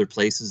other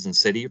places in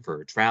city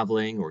for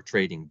traveling or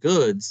trading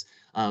goods,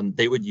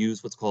 they would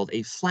use what's called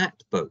a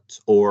flatboat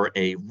or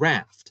a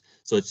raft.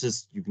 So it's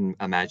just, you can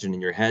imagine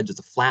in your head, just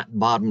a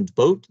flat-bottomed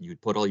boat.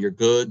 You'd put all your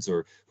goods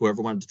or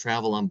whoever wanted to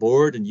travel on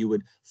board, and you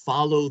would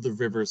follow the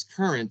river's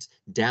current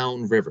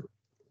downriver.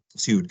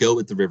 So you would go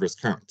with the river's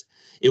current.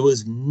 it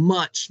was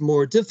much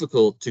more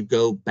difficult to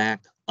go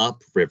back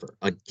upriver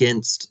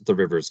against the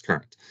river's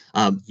current.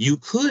 You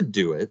could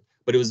do it,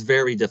 but it was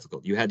very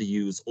difficult. You had to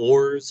use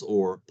oars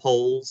or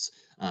poles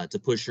to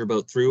push your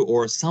boat through,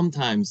 or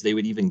sometimes they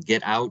would even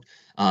get out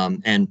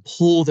and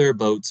pull their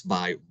boats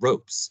by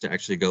ropes to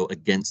actually go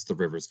against the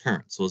river's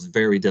current. So it was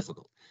very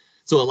difficult.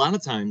 So a lot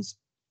of times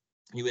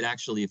you would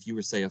actually, if you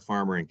were, say, a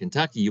farmer in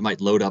Kentucky, you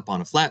might load up on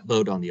a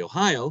flatboat on the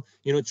Ohio,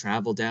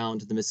 travel down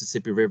to the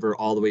Mississippi River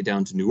all the way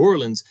down to New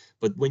Orleans.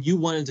 But when you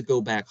wanted to go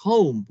back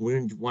home,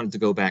 when you wanted to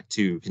go back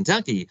to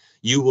Kentucky,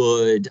 you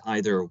would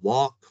either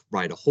walk,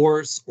 ride a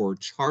horse, or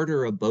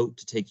charter a boat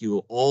to take you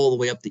all the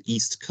way up the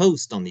East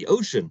Coast on the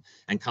ocean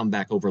and come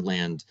back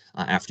overland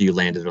after you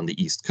landed on the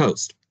East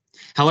Coast.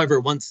 However,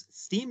 once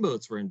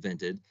steamboats were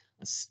invented,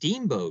 a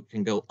steamboat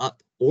can go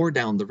up or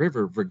down the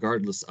river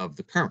regardless of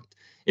the current.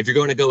 If you're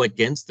going to go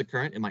against the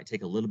current, it might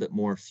take a little bit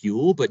more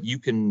fuel, but you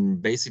can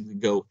basically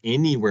go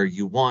anywhere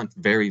you want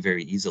very,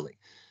 very easily.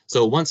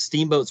 So once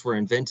steamboats were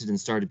invented and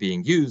started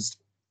being used,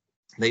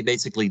 they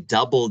basically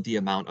doubled the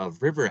amount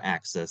of river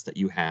access that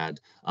you had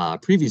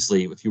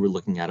previously if you were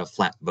looking at a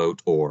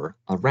flatboat or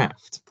a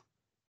raft.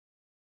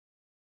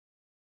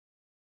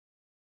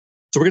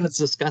 So we're going to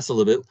discuss a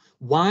little bit,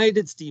 why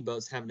did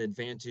steamboats have an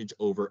advantage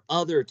over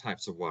other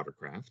types of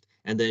watercraft,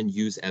 and then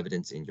use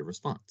evidence in your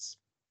response.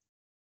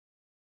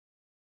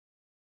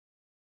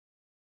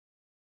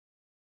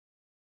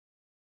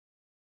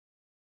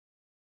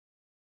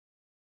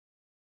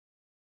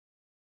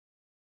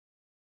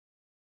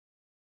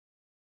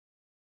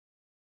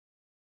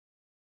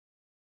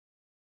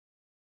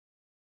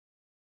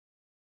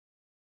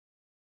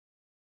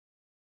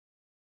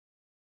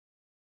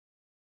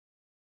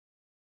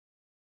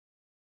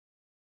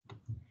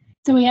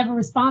 So we have a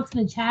response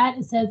in the chat.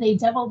 It says they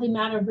doubled the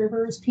amount of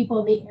rivers people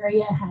in the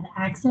area had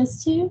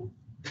access to.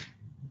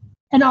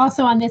 And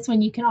also on this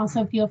one, you can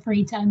also feel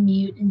free to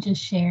unmute and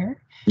just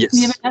share. Yes.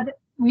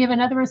 We have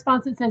another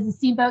response that says the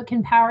steamboat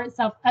can power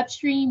itself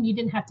upstream. You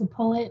didn't have to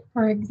pull it,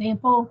 for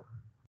example.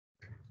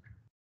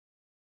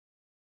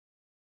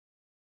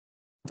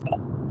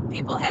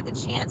 People had the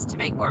chance to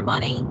make more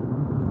money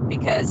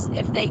because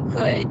if they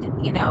could,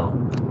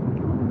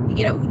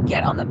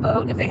 get on the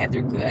boat, if they had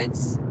their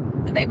goods,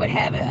 then they would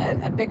have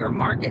a bigger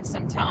market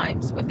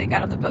sometimes if they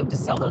got on the boat to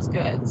sell those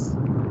goods.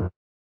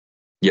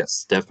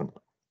 Yes,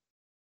 definitely.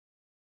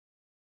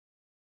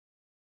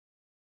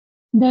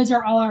 Those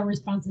are all our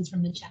responses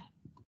from the chat.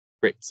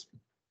 Great.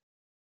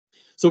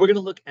 So we're going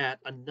to look at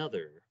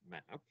another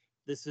map.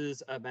 This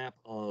is a map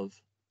of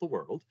the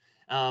world.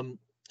 And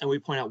we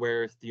point out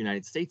where the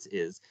United States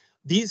is.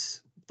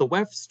 The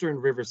Western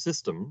River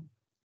system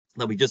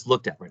that we just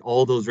looked at, right?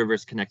 All those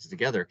rivers connected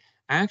together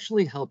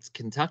actually helps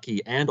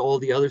Kentucky and all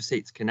the other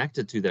states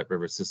connected to that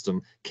river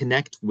system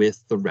connect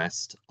with the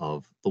rest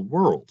of the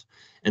world.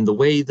 And the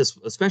way this,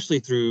 especially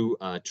through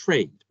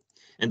trade,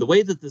 and the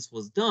way that this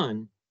was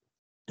done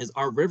is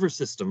our river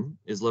system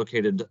is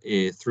located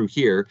through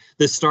here.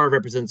 This star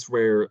represents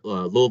where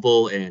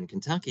Louisville and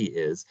Kentucky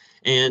is.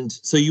 And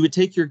so you would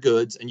take your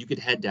goods and you could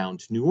head down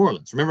to New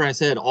Orleans. Remember I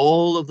said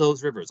all of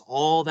those rivers,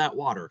 all that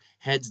water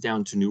heads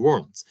down to New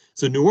Orleans.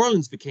 So New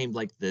Orleans became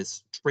like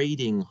this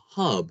trading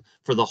hub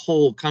for the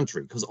whole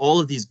country because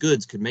all of these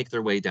goods could make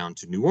their way down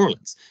to New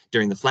Orleans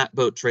during the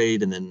flatboat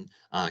trade and then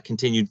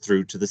continued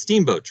through to the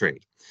steamboat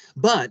trade.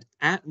 But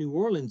at New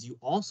Orleans, you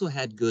also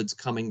had goods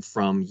coming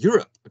from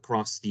Europe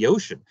across the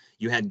ocean.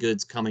 You had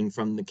goods coming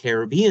from the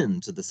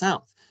Caribbean to the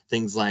south,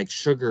 things like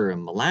sugar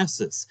and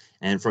molasses.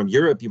 And from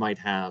Europe, you might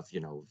have,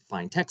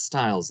 fine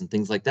textiles and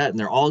things like that. And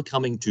they're all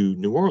coming to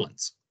New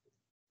Orleans.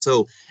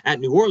 So at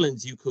New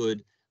Orleans, you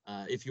could,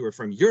 if you were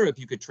from Europe,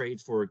 you could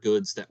trade for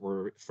goods that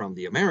were from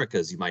the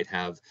Americas. You might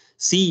have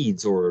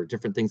seeds or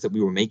different things that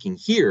we were making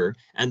here.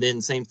 And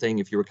then same thing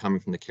if you were coming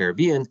from the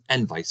Caribbean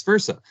and vice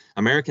versa.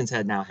 Americans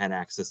had now had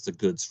access to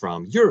goods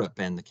from Europe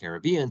and the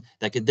Caribbean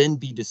that could then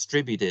be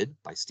distributed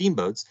by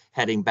steamboats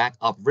heading back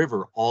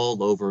upriver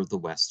all over the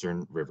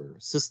Western River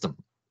system.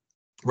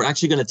 We're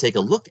actually going to take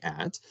a look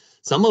at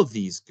some of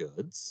these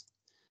goods.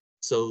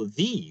 So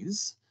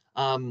these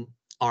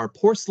are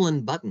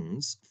porcelain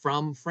buttons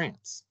from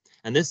France.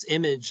 And this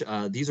image,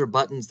 these are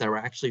buttons that were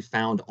actually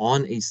found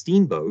on a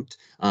steamboat.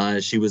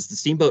 She was the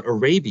steamboat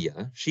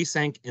Arabia. She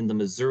sank in the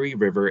Missouri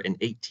River in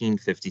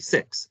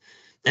 1856.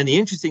 And the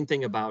interesting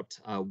thing about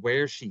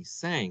where she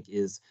sank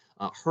is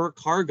her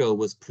cargo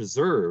was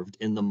preserved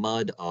in the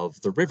mud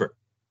of the river.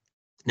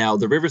 Now,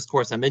 the river's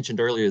course, I mentioned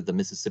earlier, the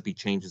Mississippi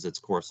changes its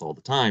course all the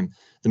time.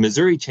 The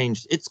Missouri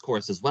changed its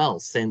course as well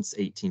since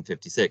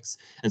 1856.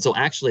 And so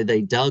actually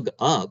they dug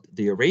up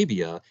the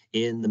Arabia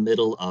in the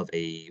middle of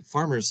a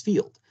farmer's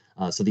field.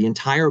 So the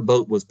entire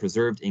boat was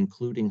preserved,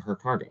 including her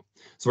cargo.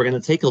 So we're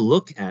going to take a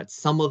look at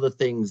some of the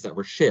things that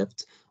were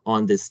shipped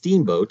on this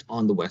steamboat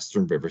on the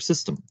Western River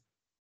system.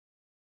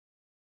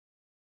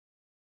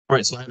 All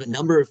right, so I have a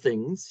number of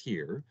things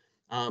here.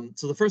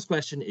 So the first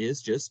question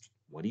is just,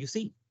 what do you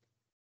see?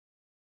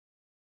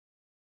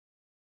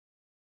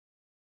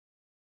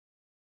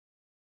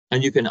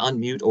 And you can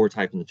unmute or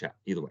type in the chat,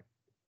 either way.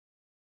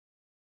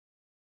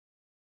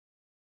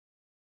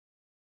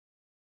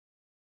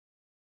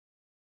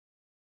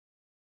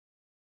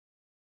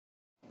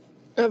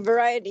 A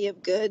variety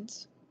of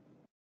goods.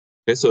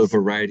 Okay, so a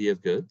variety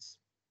of goods.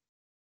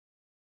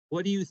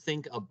 What do you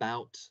think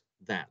about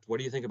that? What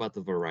do you think about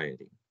the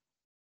variety?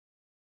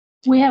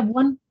 We have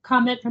one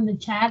comment from the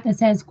chat that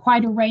says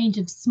quite a range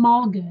of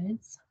small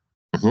goods.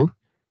 Mm-hmm.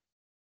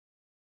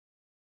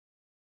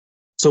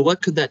 So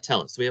what could that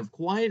tell us? We have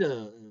quite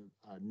a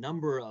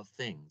number of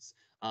things.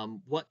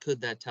 What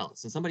could that tell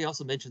us? And somebody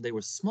also mentioned they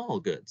were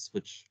small goods,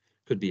 which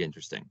could be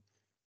interesting.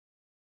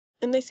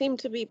 And they seem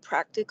to be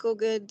practical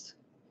goods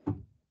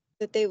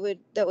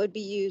that would be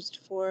used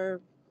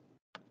for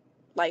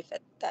life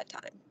at that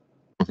time.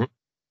 Mm-hmm.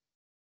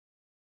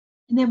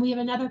 And then we have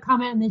another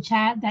comment in the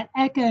chat that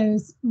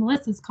echoes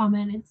Melissa's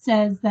comment. It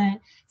says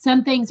that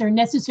some things are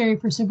necessary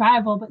for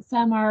survival, but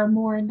some are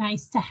more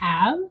nice to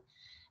have.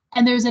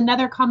 And there's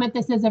another comment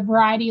that says a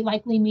variety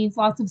likely means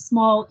lots of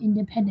small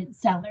independent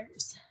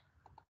sellers.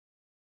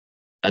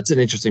 That's an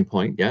interesting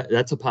point. Yeah,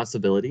 that's a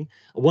possibility.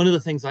 One of the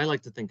things I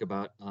like to think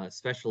about,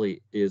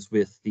 especially, is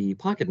with the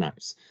pocket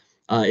knives.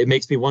 It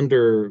makes me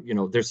wonder, you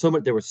know, there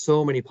were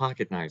so many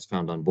pocket knives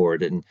found on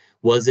board, and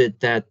was it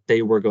that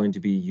they were going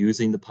to be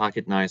using the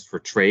pocket knives for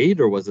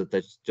trade, or was it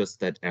that just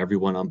that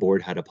everyone on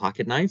board had a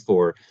pocket knife,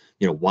 or,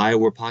 you know, why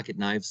were pocket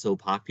knives so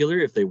popular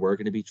if they were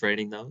going to be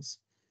trading those?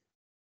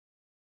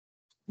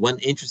 One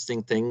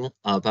interesting thing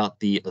about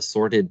the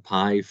assorted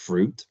pie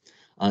fruit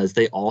is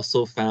they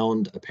also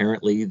found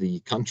apparently the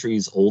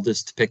country's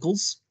oldest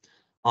pickles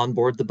on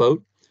board the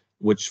boat,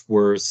 which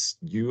were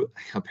you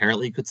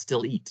apparently could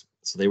still eat.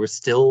 So they were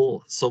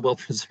still so well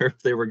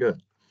preserved, they were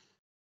good.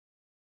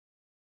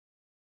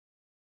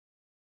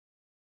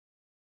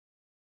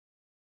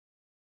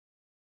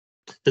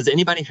 Does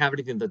anybody have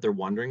anything that they're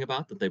wondering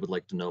about that they would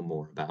like to know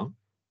more about?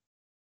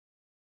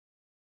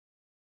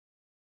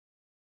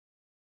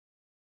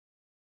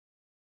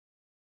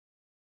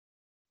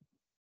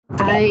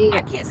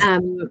 I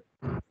can't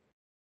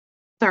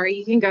Sorry,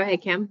 you can go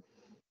ahead, Kim.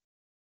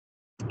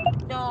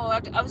 No,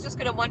 I was just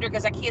going to wonder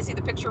because I can't see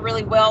the picture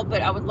really well,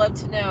 but I would love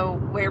to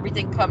know where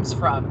everything comes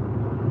from.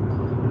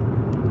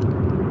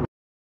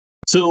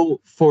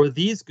 So for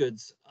these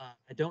goods,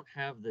 I don't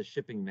have the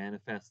shipping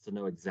manifest to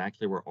know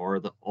exactly where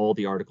all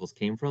the articles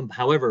came from.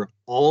 However,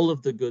 all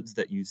of the goods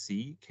that you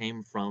see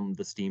came from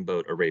the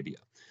steamboat Arabia.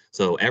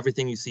 So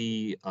everything you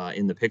see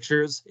in the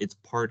pictures, it's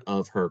part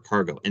of her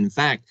cargo. In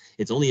fact,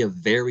 it's only a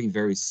very,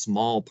 very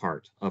small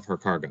part of her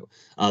cargo.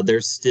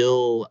 There's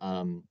still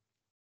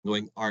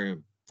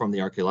from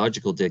the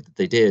archaeological dig that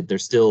they did, they're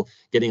still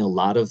getting a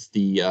lot of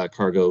the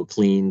cargo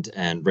cleaned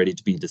and ready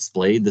to be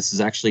displayed. This is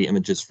actually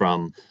images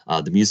from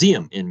the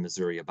museum in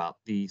Missouri about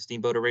the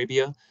steamboat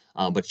Arabia,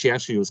 but she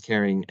actually was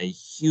carrying a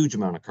huge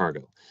amount of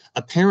cargo.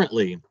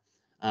 Apparently,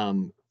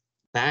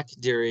 back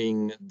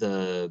during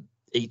the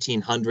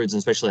 1800s, and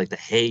especially like the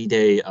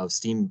heyday of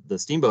the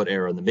steamboat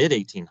era in the mid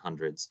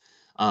 1800s,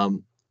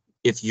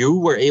 if you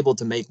were able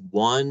to make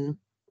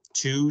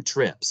 1-2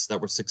 trips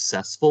that were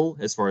successful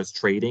as far as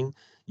trading,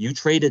 you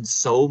traded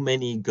so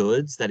many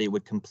goods that it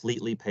would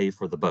completely pay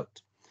for the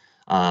boat.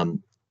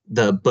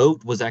 The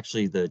boat was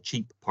actually the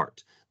cheap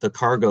part. The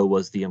cargo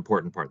was the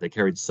important part. They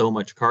carried so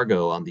much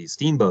cargo on these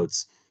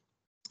steamboats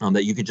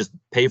that you could just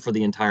pay for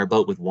the entire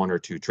boat with 1 or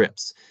 2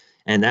 trips.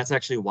 And that's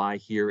actually why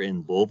here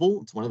in Louisville,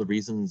 it's one of the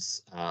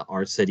reasons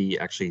our city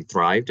actually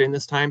thrived during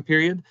this time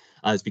period,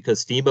 is because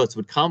steamboats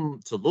would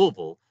come to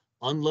Louisville,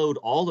 unload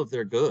all of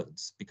their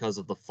goods because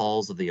of the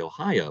falls of the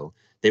Ohio.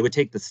 They would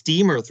take the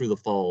steamer through the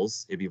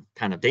falls. It'd be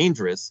kind of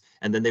dangerous.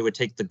 And then they would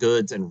take the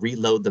goods and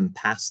reload them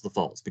past the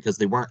falls because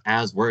they weren't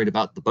as worried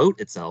about the boat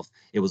itself.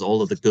 It was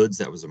all of the goods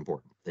that was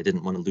important. They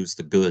didn't want to lose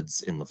the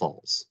goods in the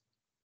falls.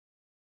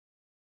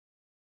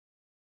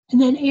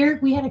 And then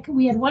Eric, we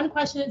had one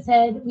question that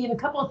said, we have a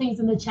couple of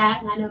things in the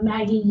chat, and I know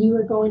Maggie, you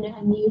were going to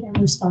unmute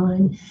and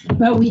respond,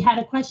 but we had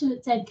a question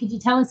that said, could you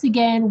tell us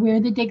again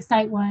where the dig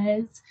site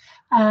was?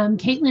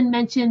 Caitlin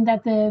mentioned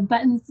that the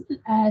buttons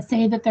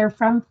say that they're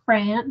from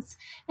France.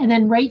 And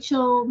then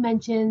Rachel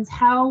mentions,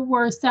 how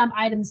were some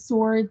items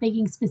stored,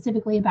 thinking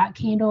specifically about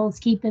candles,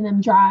 keeping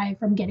them dry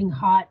from getting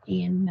hot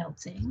and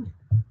melting?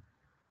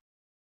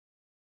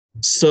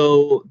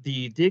 So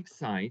the dig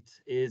site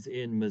is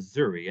in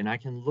Missouri, and I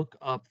can look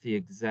up the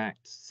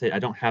exact city. I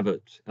don't have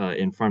it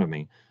in front of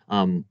me.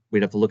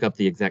 We'd have to look up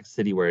the exact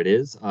city where it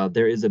is.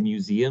 There is a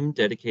museum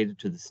dedicated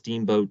to the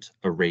steamboat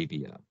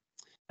Arabia,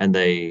 and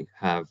they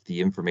have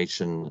the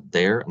information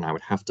there, and I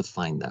would have to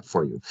find that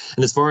for you.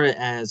 And as far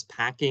as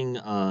packing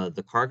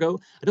the cargo,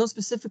 I don't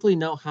specifically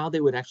know how they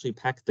would actually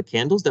pack the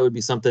candles. That would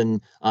be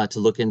something to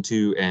look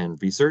into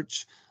and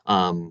research.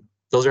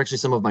 Those are actually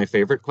some of my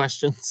favorite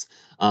questions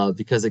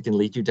because it can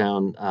lead you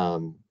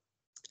down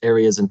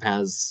areas and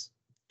paths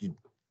you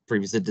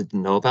previously didn't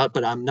know about,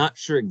 but I'm not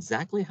sure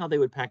exactly how they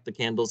would pack the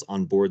candles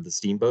on board the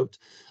steamboat.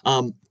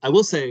 I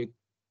will say,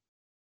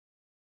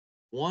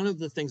 one of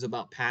the things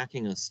about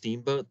packing a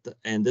steamboat,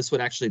 and this would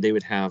actually, they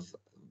would have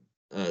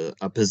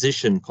a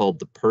position called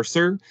the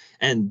purser,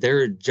 and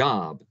their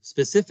job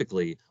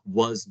specifically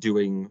was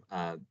doing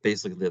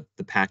basically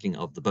the packing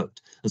of the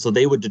boat. And so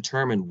they would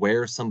determine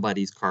where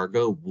somebody's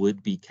cargo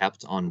would be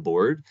kept on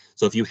board.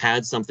 So if you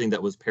had something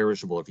that was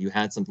perishable, if you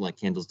had something like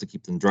candles to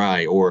keep them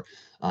dry or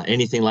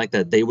anything like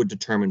that, they would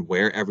determine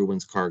where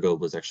everyone's cargo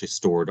was actually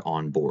stored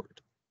on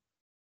board.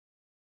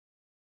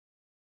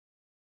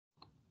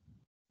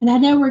 And I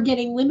know we're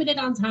getting limited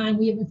on time.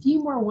 We have a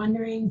few more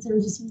wonderings.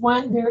 There's just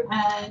one there.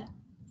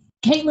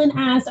 Caitlin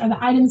asked, are the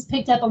items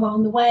picked up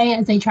along the way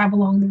as they travel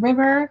along the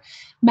river?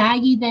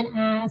 Maggie then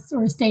asked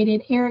or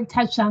stated, Eric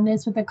touched on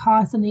this with the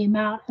cost and the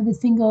amount of a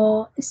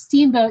single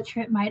steamboat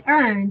trip might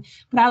earn,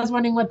 but I was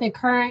wondering what the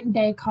current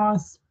day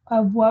cost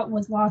of what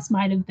was lost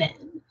might have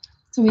been.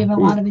 So we have a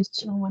lot of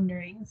additional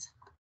wonderings.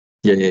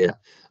 Yeah.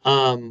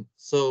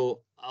 So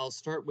I'll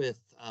start with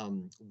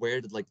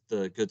where did like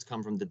the goods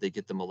come from? Did they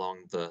get them along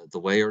the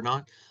way or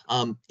not?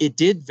 It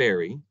did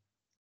vary.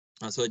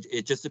 So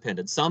it just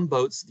depended. Some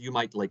boats you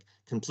might like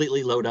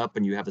completely load up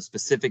and you have a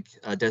specific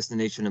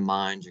destination in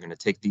mind. You're going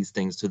to take these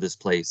things to this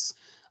place.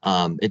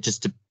 It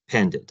just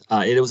depended.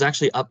 It was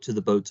actually up to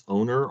the boat's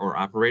owner or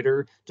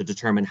operator to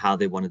determine how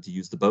they wanted to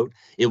use the boat.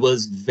 It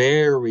was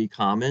very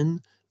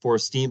common for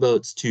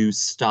steamboats to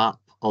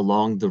stop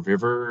along the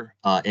river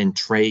and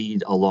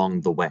trade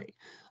along the way.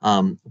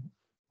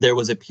 There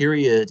was a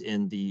period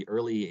in the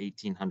early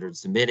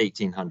 1800s to mid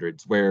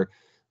 1800s where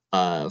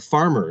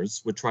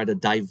farmers would try to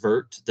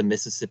divert the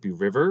Mississippi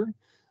River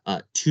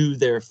to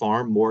their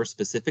farm more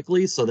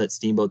specifically so that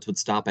steamboats would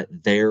stop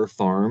at their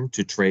farm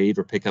to trade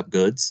or pick up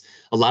goods.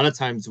 A lot of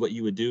times what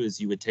you would do is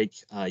you would take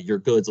your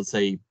goods, let's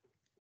say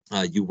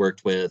you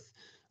worked with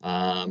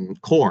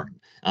corn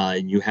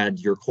and you had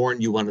your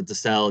corn you wanted to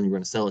sell and you were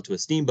going to sell it to a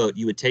steamboat,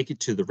 you would take it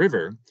to the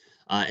river.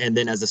 And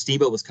then as a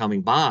steamboat was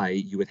coming by,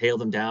 you would hail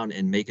them down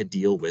and make a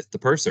deal with the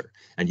purser.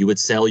 And you would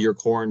sell your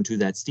corn to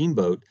that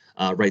steamboat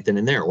right then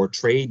and there, or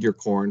trade your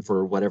corn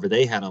for whatever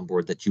they had on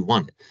board that you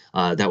wanted.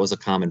 That was a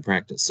common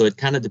practice. So it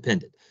kind of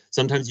depended.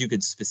 Sometimes you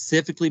could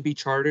specifically be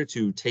chartered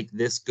to take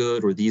this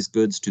good or these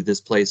goods to this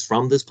place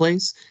from this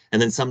place.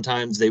 And then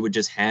sometimes they would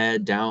just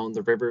head down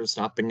the river,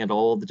 stopping at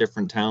all the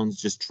different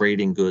towns, just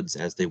trading goods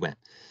as they went.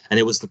 And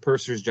it was the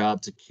purser's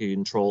job to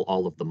control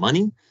all of the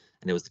money.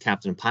 And it was the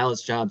captain and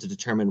pilot's job to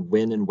determine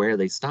when and where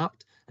they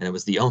stopped. And it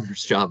was the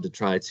owner's job to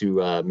try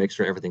to make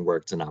sure everything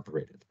worked and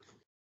operated.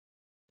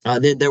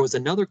 Then there was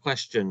another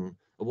question.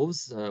 What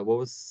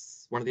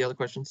was one of the other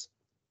questions?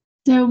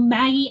 So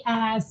Maggie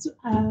asked,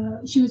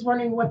 she was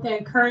wondering what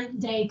the current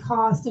day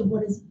cost of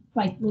what is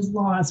was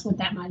lost, what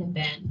that might have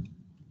been.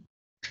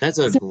 That's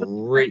a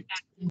great,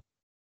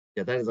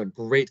 yeah, that is a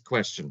great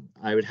question.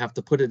 I would have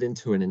to put it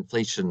into an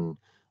inflation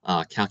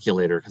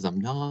calculator because I'm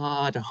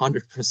not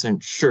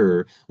 100%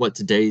 sure what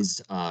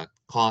today's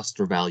cost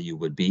or value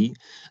would be.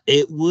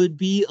 It would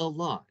be a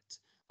lot.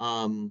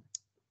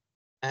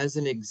 As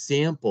an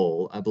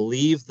example, I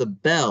believe the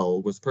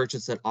Belle was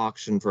purchased at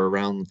auction for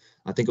around,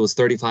 I think it was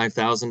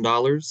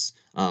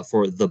 $35,000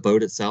 for the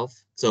boat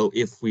itself. So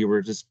if we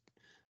were just,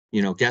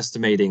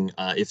 guesstimating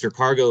if your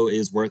cargo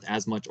is worth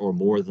as much or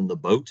more than the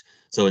boat.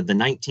 So in the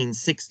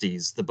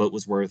 1960s, the boat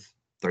was worth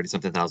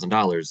 $30-something thousand.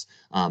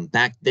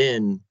 Back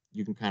then,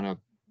 you can kind of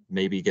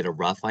maybe get a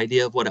rough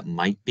idea of what it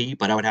might be,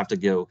 but I would have to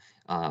go,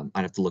 I'd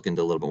have to look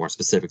into a little bit more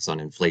specifics on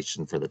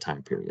inflation for the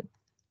time period.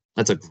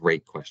 That's a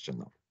great question,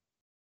 though.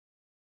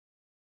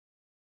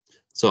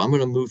 So I'm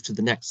going to move to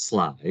the next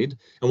slide,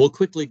 and we'll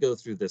quickly go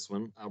through this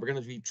one. We're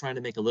going to be trying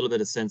to make a little bit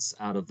of sense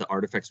out of the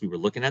artifacts we were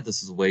looking at.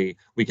 This is a way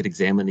we could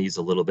examine these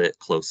a little bit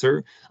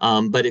closer.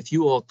 But if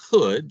you all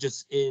could,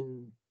 just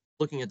in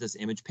looking at this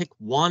image, pick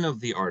one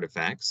of the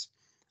artifacts.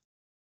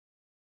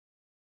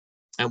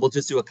 And we'll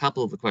just do a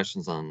couple of the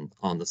questions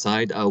on the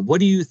side.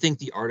 What do you think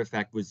the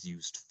artifact was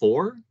used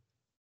for?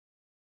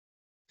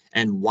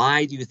 And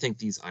why do you think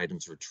these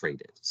items were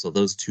traded? So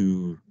those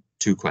two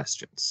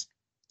questions.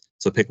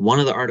 So pick one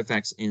of the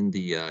artifacts in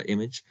the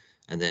image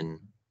and then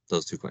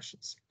those two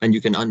questions. And you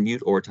can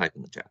unmute or type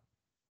in the chat.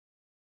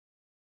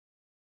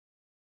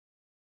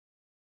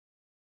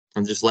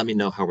 And just let me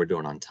know how we're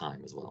doing on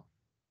time as well.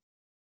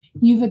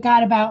 You've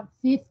got about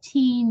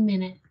 15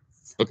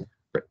 minutes. Okay,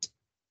 great.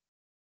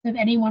 If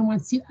anyone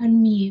wants to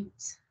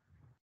unmute.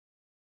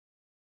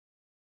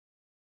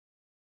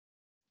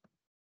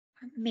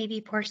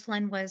 Maybe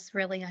porcelain was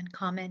really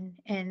uncommon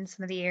in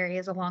some of the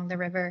areas along the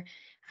river,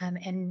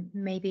 and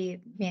maybe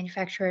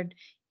manufactured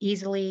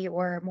easily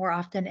or more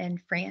often in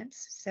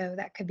France. So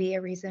that could be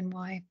a reason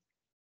why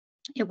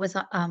it was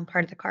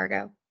part of the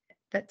cargo,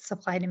 that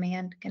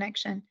supply-demand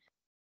connection.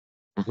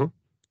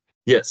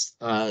 Yes,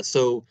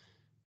 so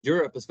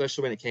Europe,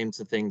 especially when it came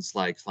to things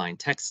like fine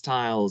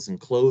textiles and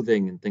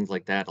clothing and things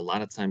like that, a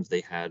lot of times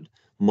they had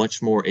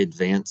much more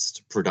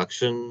advanced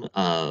production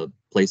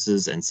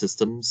places and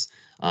systems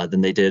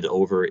than they did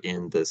over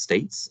in the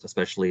States,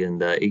 especially in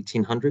the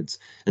 1800s.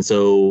 And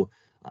so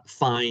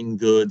fine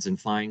goods and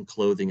fine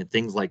clothing and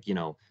things like,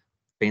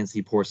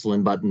 fancy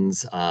porcelain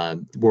buttons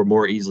were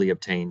more easily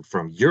obtained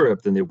from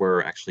Europe than they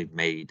were actually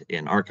made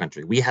in our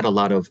country. We had a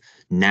lot of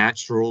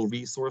natural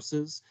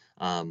resources,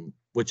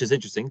 which is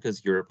interesting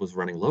because Europe was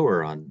running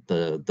lower on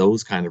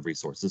those kind of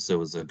resources. So it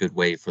was a good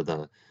way for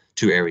the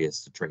two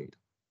areas to trade.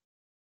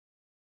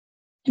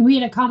 And we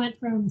had a comment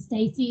from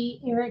Stacy,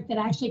 Eric, that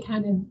actually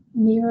kind of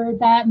mirrored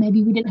that.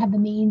 Maybe we didn't have the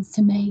means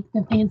to make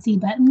the fancy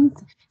buttons.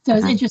 So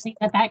it's interesting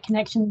that that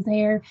connection was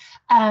there.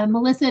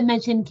 Melissa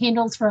mentioned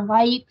candles for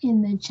light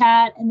in the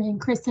chat. And then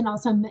Kristen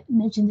also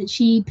mentioned that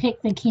she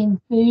picked the canned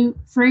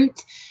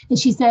fruit. And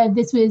she said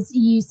this was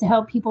used to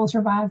help people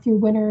survive through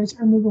winters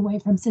or move away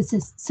from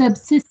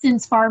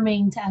subsistence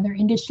farming to other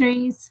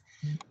industries.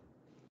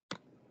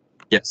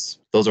 Yes,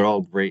 those are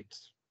all great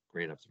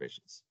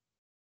observations.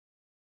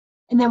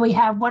 And then we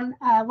have one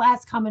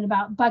last comment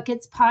about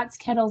buckets, pots,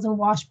 kettles, and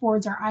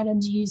washboards are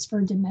items used for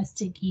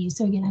domestic use.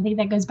 So again, I think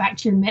that goes back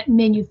to your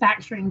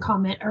manufacturing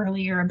comment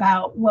earlier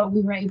about what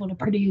we were able to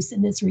produce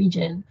in this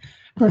region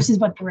versus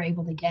what they were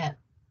able to get.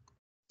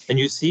 And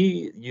you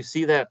see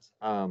that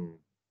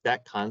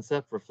that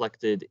concept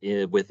reflected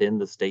within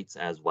the states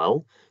as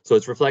well. So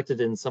it's reflected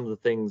in some of the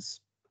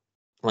things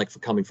like for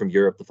coming from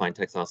Europe, the fine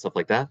textile, stuff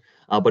like that.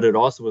 But it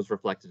also was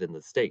reflected in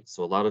the states.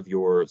 So a lot of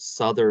your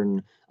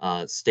southern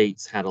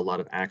states had a lot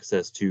of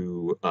access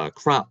to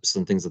crops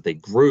and things that they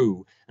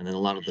grew. And then a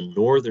lot of the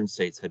northern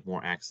states had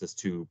more access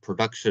to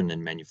production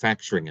and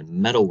manufacturing and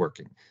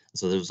metalworking.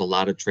 So there was a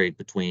lot of trade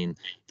between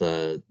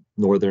the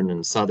northern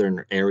and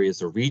southern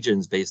areas or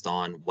regions based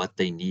on what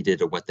they needed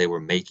or what they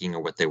were making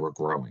or what they were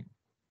growing.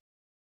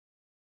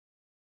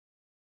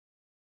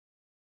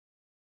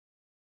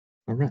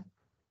 All right.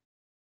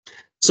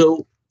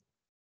 So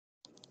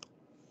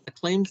a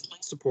claims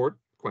support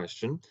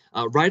question.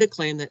 Write a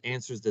claim that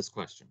answers this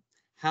question.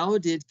 How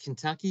did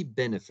Kentucky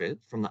benefit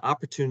from the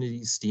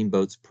opportunities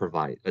steamboats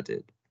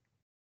provided?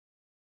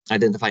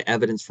 Identify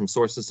evidence from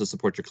sources to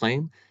support your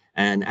claim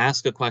and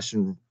ask a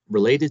question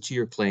related to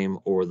your claim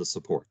or the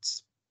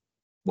supports.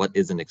 What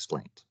isn't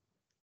explained?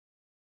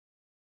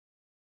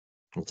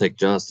 We'll take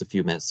just a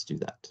few minutes to do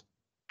that.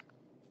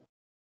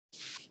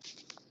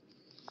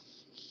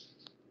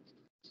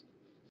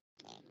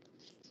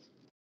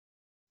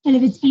 And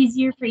if it's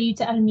easier for you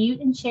to unmute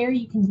and share,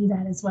 you can do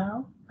that as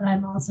well. But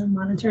I'm also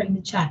monitoring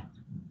the chat.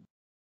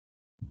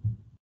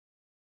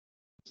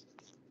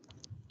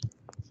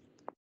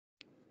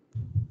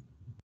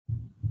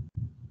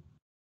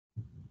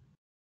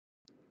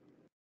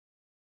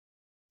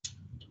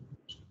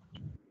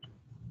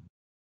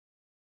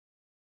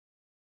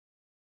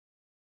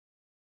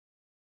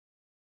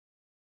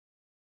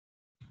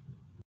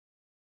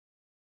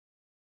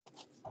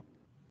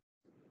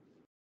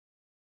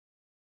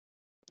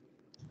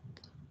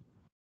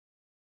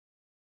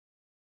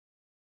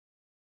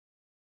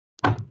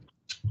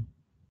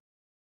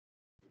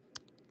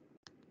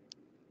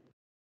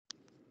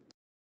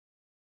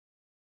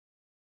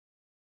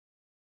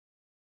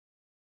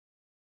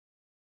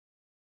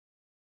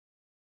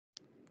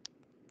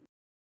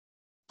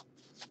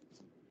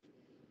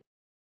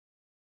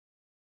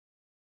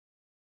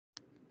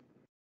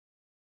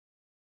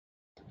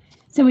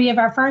 So we have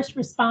our first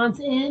response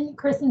in.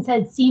 Kristen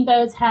said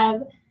steamboats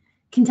have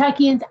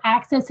Kentuckians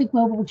access to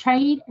global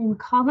trade and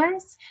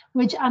commerce,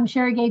 which I'm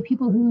sure gave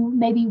people who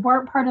maybe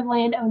weren't part of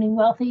land-owning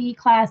wealthy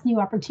class new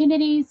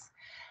opportunities.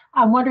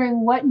 I'm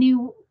wondering what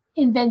new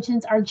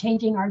inventions are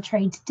changing our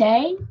trade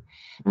today.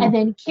 And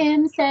then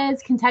Kim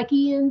says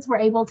Kentuckians were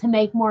able to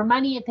make more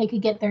money if they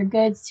could get their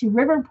goods to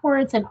river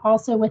ports and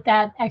also with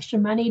that extra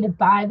money to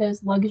buy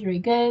those luxury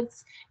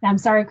goods. And I'm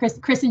sorry,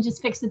 Kristen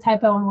just fixed a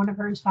typo on one of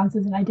her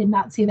responses and I did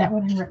not see that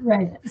when I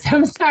read it. So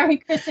I'm sorry,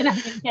 Kristen, I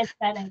didn't catch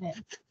that in it.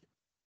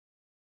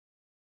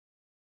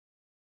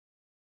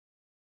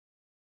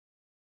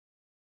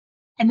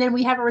 And then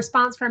we have a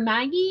response from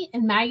Maggie,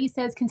 and Maggie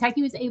says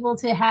Kentucky was able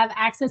to have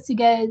access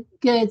to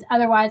goods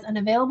otherwise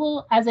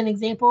unavailable. As an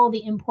example,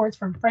 the imports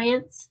from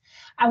France.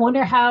 I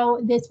wonder how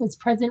this was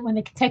present when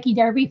the Kentucky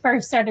Derby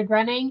first started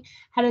running.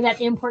 How did that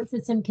import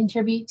system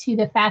contribute to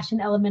the fashion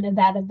element of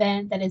that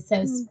event that is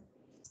so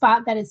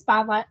spotlighted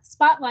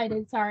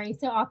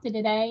so often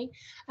today?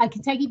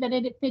 Kentucky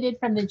benefited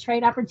from the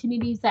trade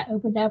opportunities that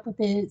opened up with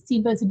the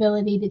steamboat's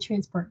ability to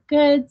transport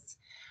goods.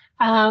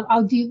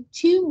 I'll do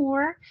two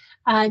more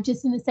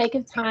just in the sake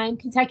of time.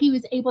 Kentucky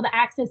was able to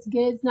access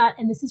goods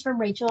and this is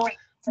from Rachel,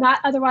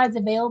 not otherwise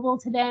available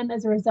to them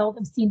as a result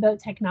of steamboat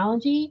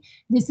technology.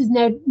 This is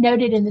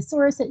noted in the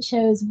source. It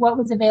shows what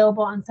was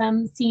available on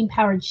some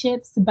steam-powered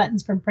ships, the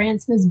buttons from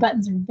France. Those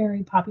buttons are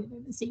very popular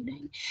this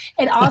evening.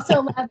 It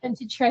also allowed them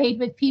to trade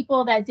with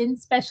people that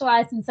didn't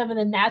specialize in some of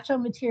the natural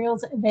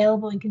materials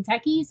available in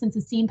Kentucky, since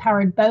the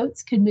steam-powered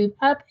boats could move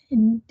up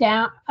and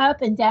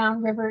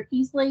down river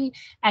easily,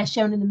 as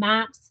shown in the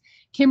maps.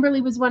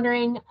 Kimberly was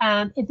wondering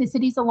if the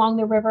cities along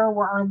the river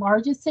were our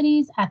largest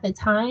cities at the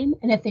time,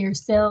 and if they are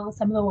still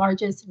some of the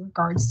largest in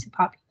regards to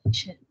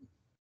population.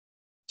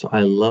 So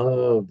I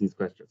love these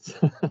questions.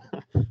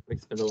 We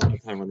spend a lot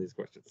of time on these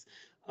questions.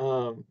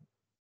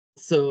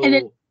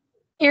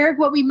 Eric,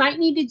 what we might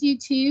need to do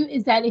too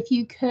is that if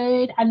you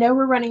could, I know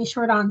we're running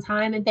short on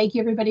time, and thank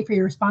you everybody for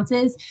your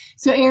responses.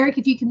 So Eric,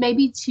 if you could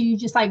maybe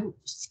just like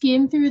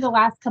skim through the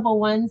last couple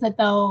ones that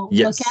they'll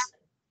look at,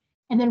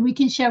 and then we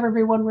can show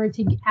everyone where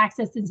to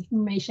access this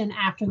information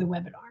after the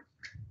webinar.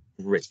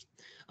 Great.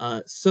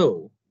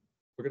 So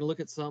we're going to look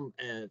at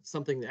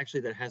something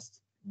actually that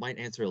might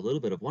answer a little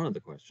bit of one of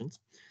the questions.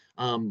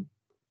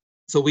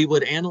 So we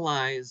would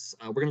analyze,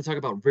 we're going to talk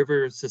about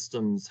river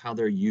systems, how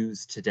they're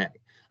used today.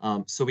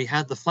 So we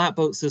had the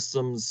flatboat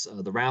systems,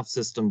 the raft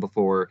system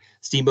before.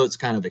 Steamboats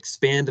kind of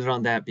expanded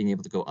on that, being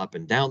able to go up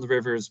and down the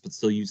rivers, but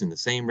still using the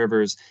same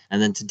rivers. And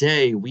then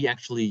today we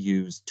actually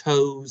use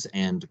tows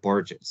and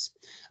barges.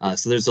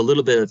 So there's a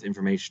little bit of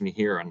information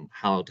here on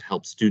how to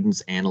help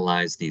students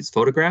analyze these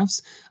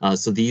photographs.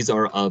 So these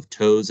are of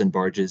tows and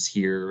barges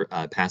here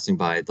passing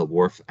by the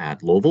wharf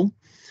at Louisville.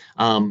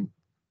 And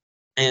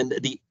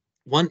the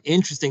one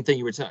interesting thing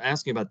you were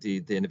asking about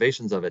the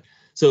innovations of it.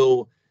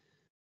 So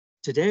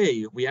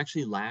today, we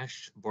actually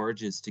lash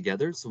barges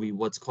together. So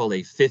what's called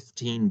a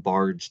 15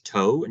 barge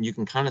tow, and you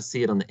can kind of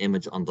see it on the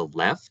image on the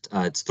left.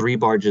 It's 3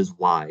 barges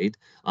wide,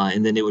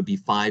 and then it would be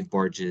 5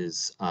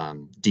 barges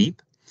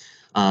deep.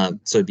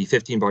 So it'd be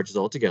 15 barges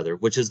altogether,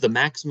 which is the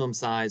maximum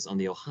size on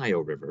the Ohio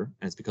River.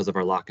 And it's because of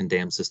our lock and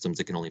dam systems,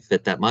 it can only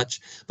fit that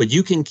much. But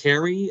you can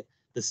carry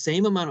the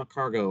same amount of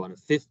cargo on a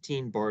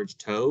 15 barge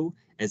tow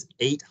as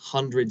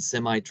 800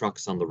 semi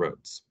trucks on the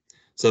roads.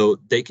 So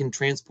they can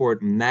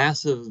transport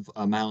massive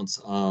amounts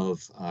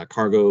of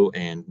cargo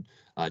and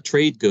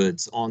trade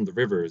goods on the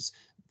rivers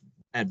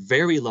at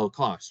very low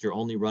cost. You're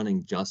only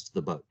running just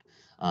the boat.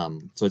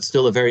 So it's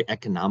still a very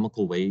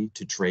economical way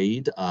to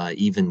trade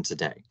even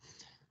today.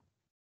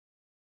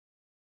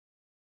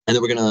 And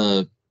then we're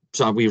going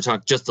to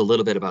talk just a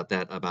little bit about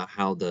that, about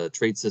how the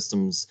trade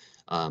systems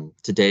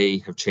today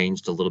have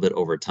changed a little bit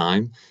over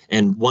time.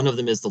 And one of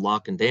them is the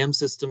lock and dam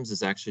systems,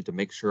 is actually to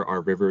make sure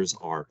our rivers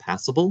are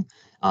passable.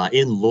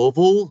 In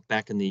Louisville,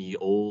 back in the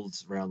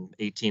around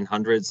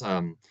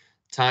 1800s,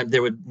 time,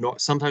 there would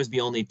sometimes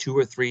be only 2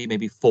 or 3,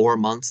 maybe 4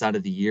 months out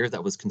of the year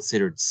that was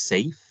considered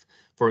safe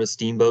for a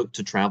steamboat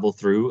to travel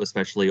through,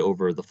 especially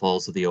over the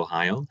falls of the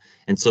Ohio.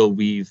 And so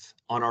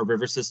on our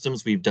river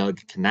systems, we've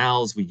dug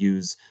canals, we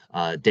use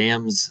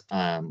dams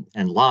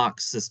and lock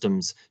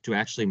systems to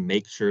actually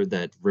make sure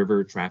that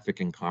river traffic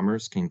and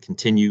commerce can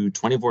continue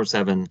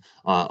 24/7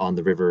 on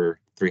the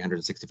river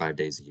 365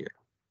 days a year.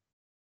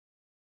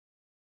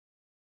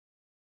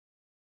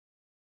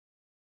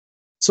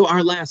 So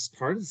our last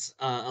part is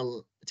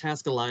a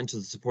task aligned to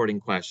the supporting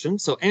question.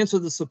 So answer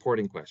the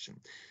supporting question.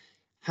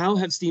 How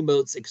have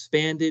steamboats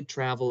expanded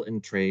travel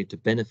and trade to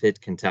benefit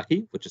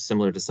Kentucky, which is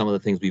similar to some of the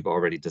things we've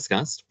already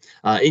discussed?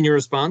 In your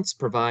response,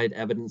 provide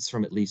evidence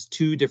from at least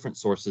 2 different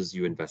sources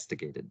you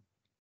investigated.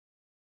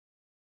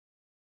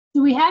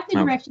 So we have the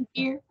directions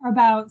here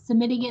about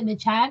submitting it in the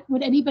chat.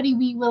 Would anybody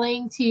be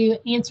willing to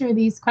answer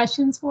these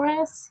questions for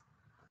us?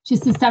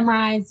 Just to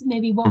summarize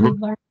maybe what we've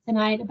learned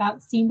tonight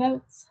about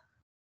steamboats.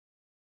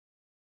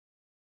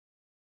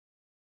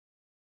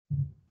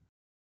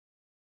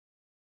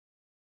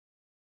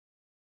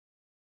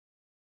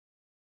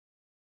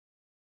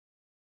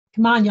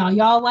 Come on, y'all.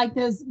 Y'all like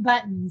those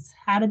buttons.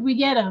 How did we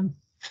get them?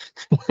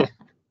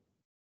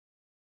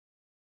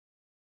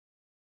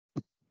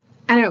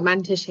 I don't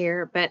mind to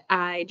share, but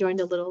I joined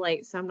a little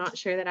late, so I'm not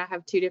sure that I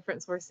have 2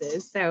 different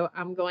sources. So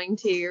I'm going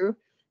to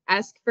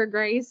ask for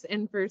grace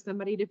and for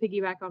somebody to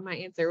piggyback on my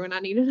answer when I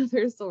need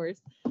another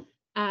source.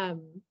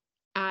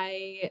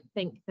 I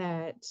think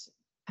that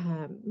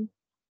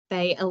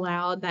they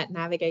allowed that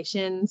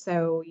navigation.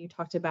 So you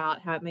talked about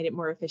how it made it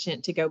more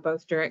efficient to go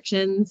both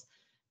directions,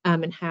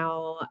 and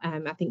how I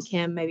think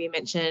Kim maybe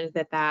mentioned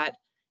that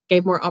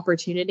gave more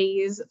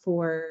opportunities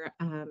for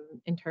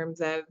in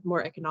terms of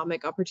more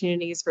economic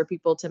opportunities for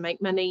people to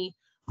make money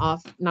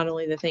off not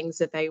only the things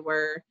that they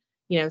were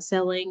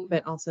selling,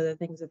 but also the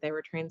things that they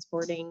were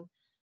transporting.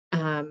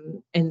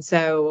 And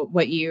so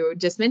what you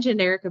just mentioned,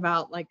 Eric,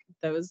 about like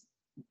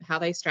how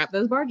they strap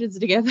those barges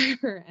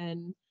together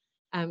and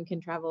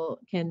can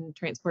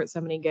transport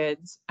so many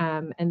goods.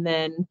 And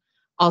then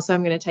also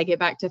I'm going to take it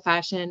back to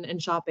fashion and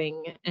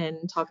shopping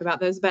and talk about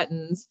those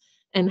buttons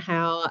and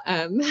how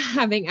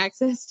having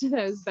access to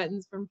those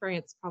buttons from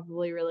France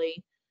probably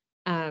really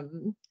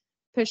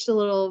pushed a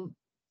little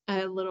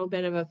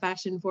bit of a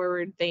fashion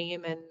forward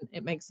theme. And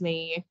it makes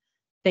me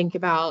think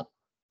about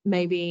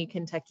maybe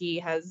Kentucky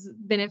has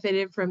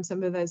benefited from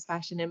some of those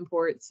fashion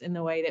imports in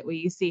the way that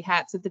we see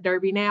hats at the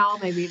Derby now.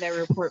 Maybe they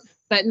report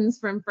buttons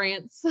from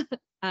France in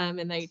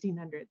the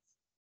 1800s.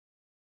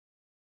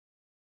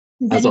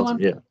 That's awesome,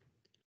 yeah.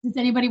 Does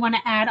anybody want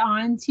to add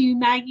on to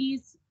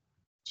Maggie's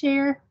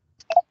share?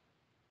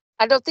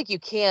 I don't think you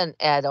can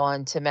add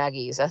on to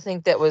Maggie's. I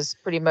think that was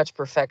pretty much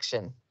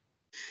perfection.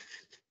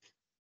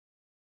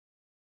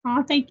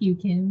 Oh, thank you,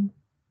 Kim.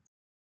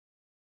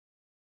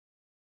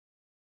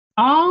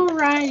 All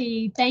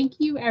righty. Thank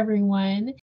you, everyone.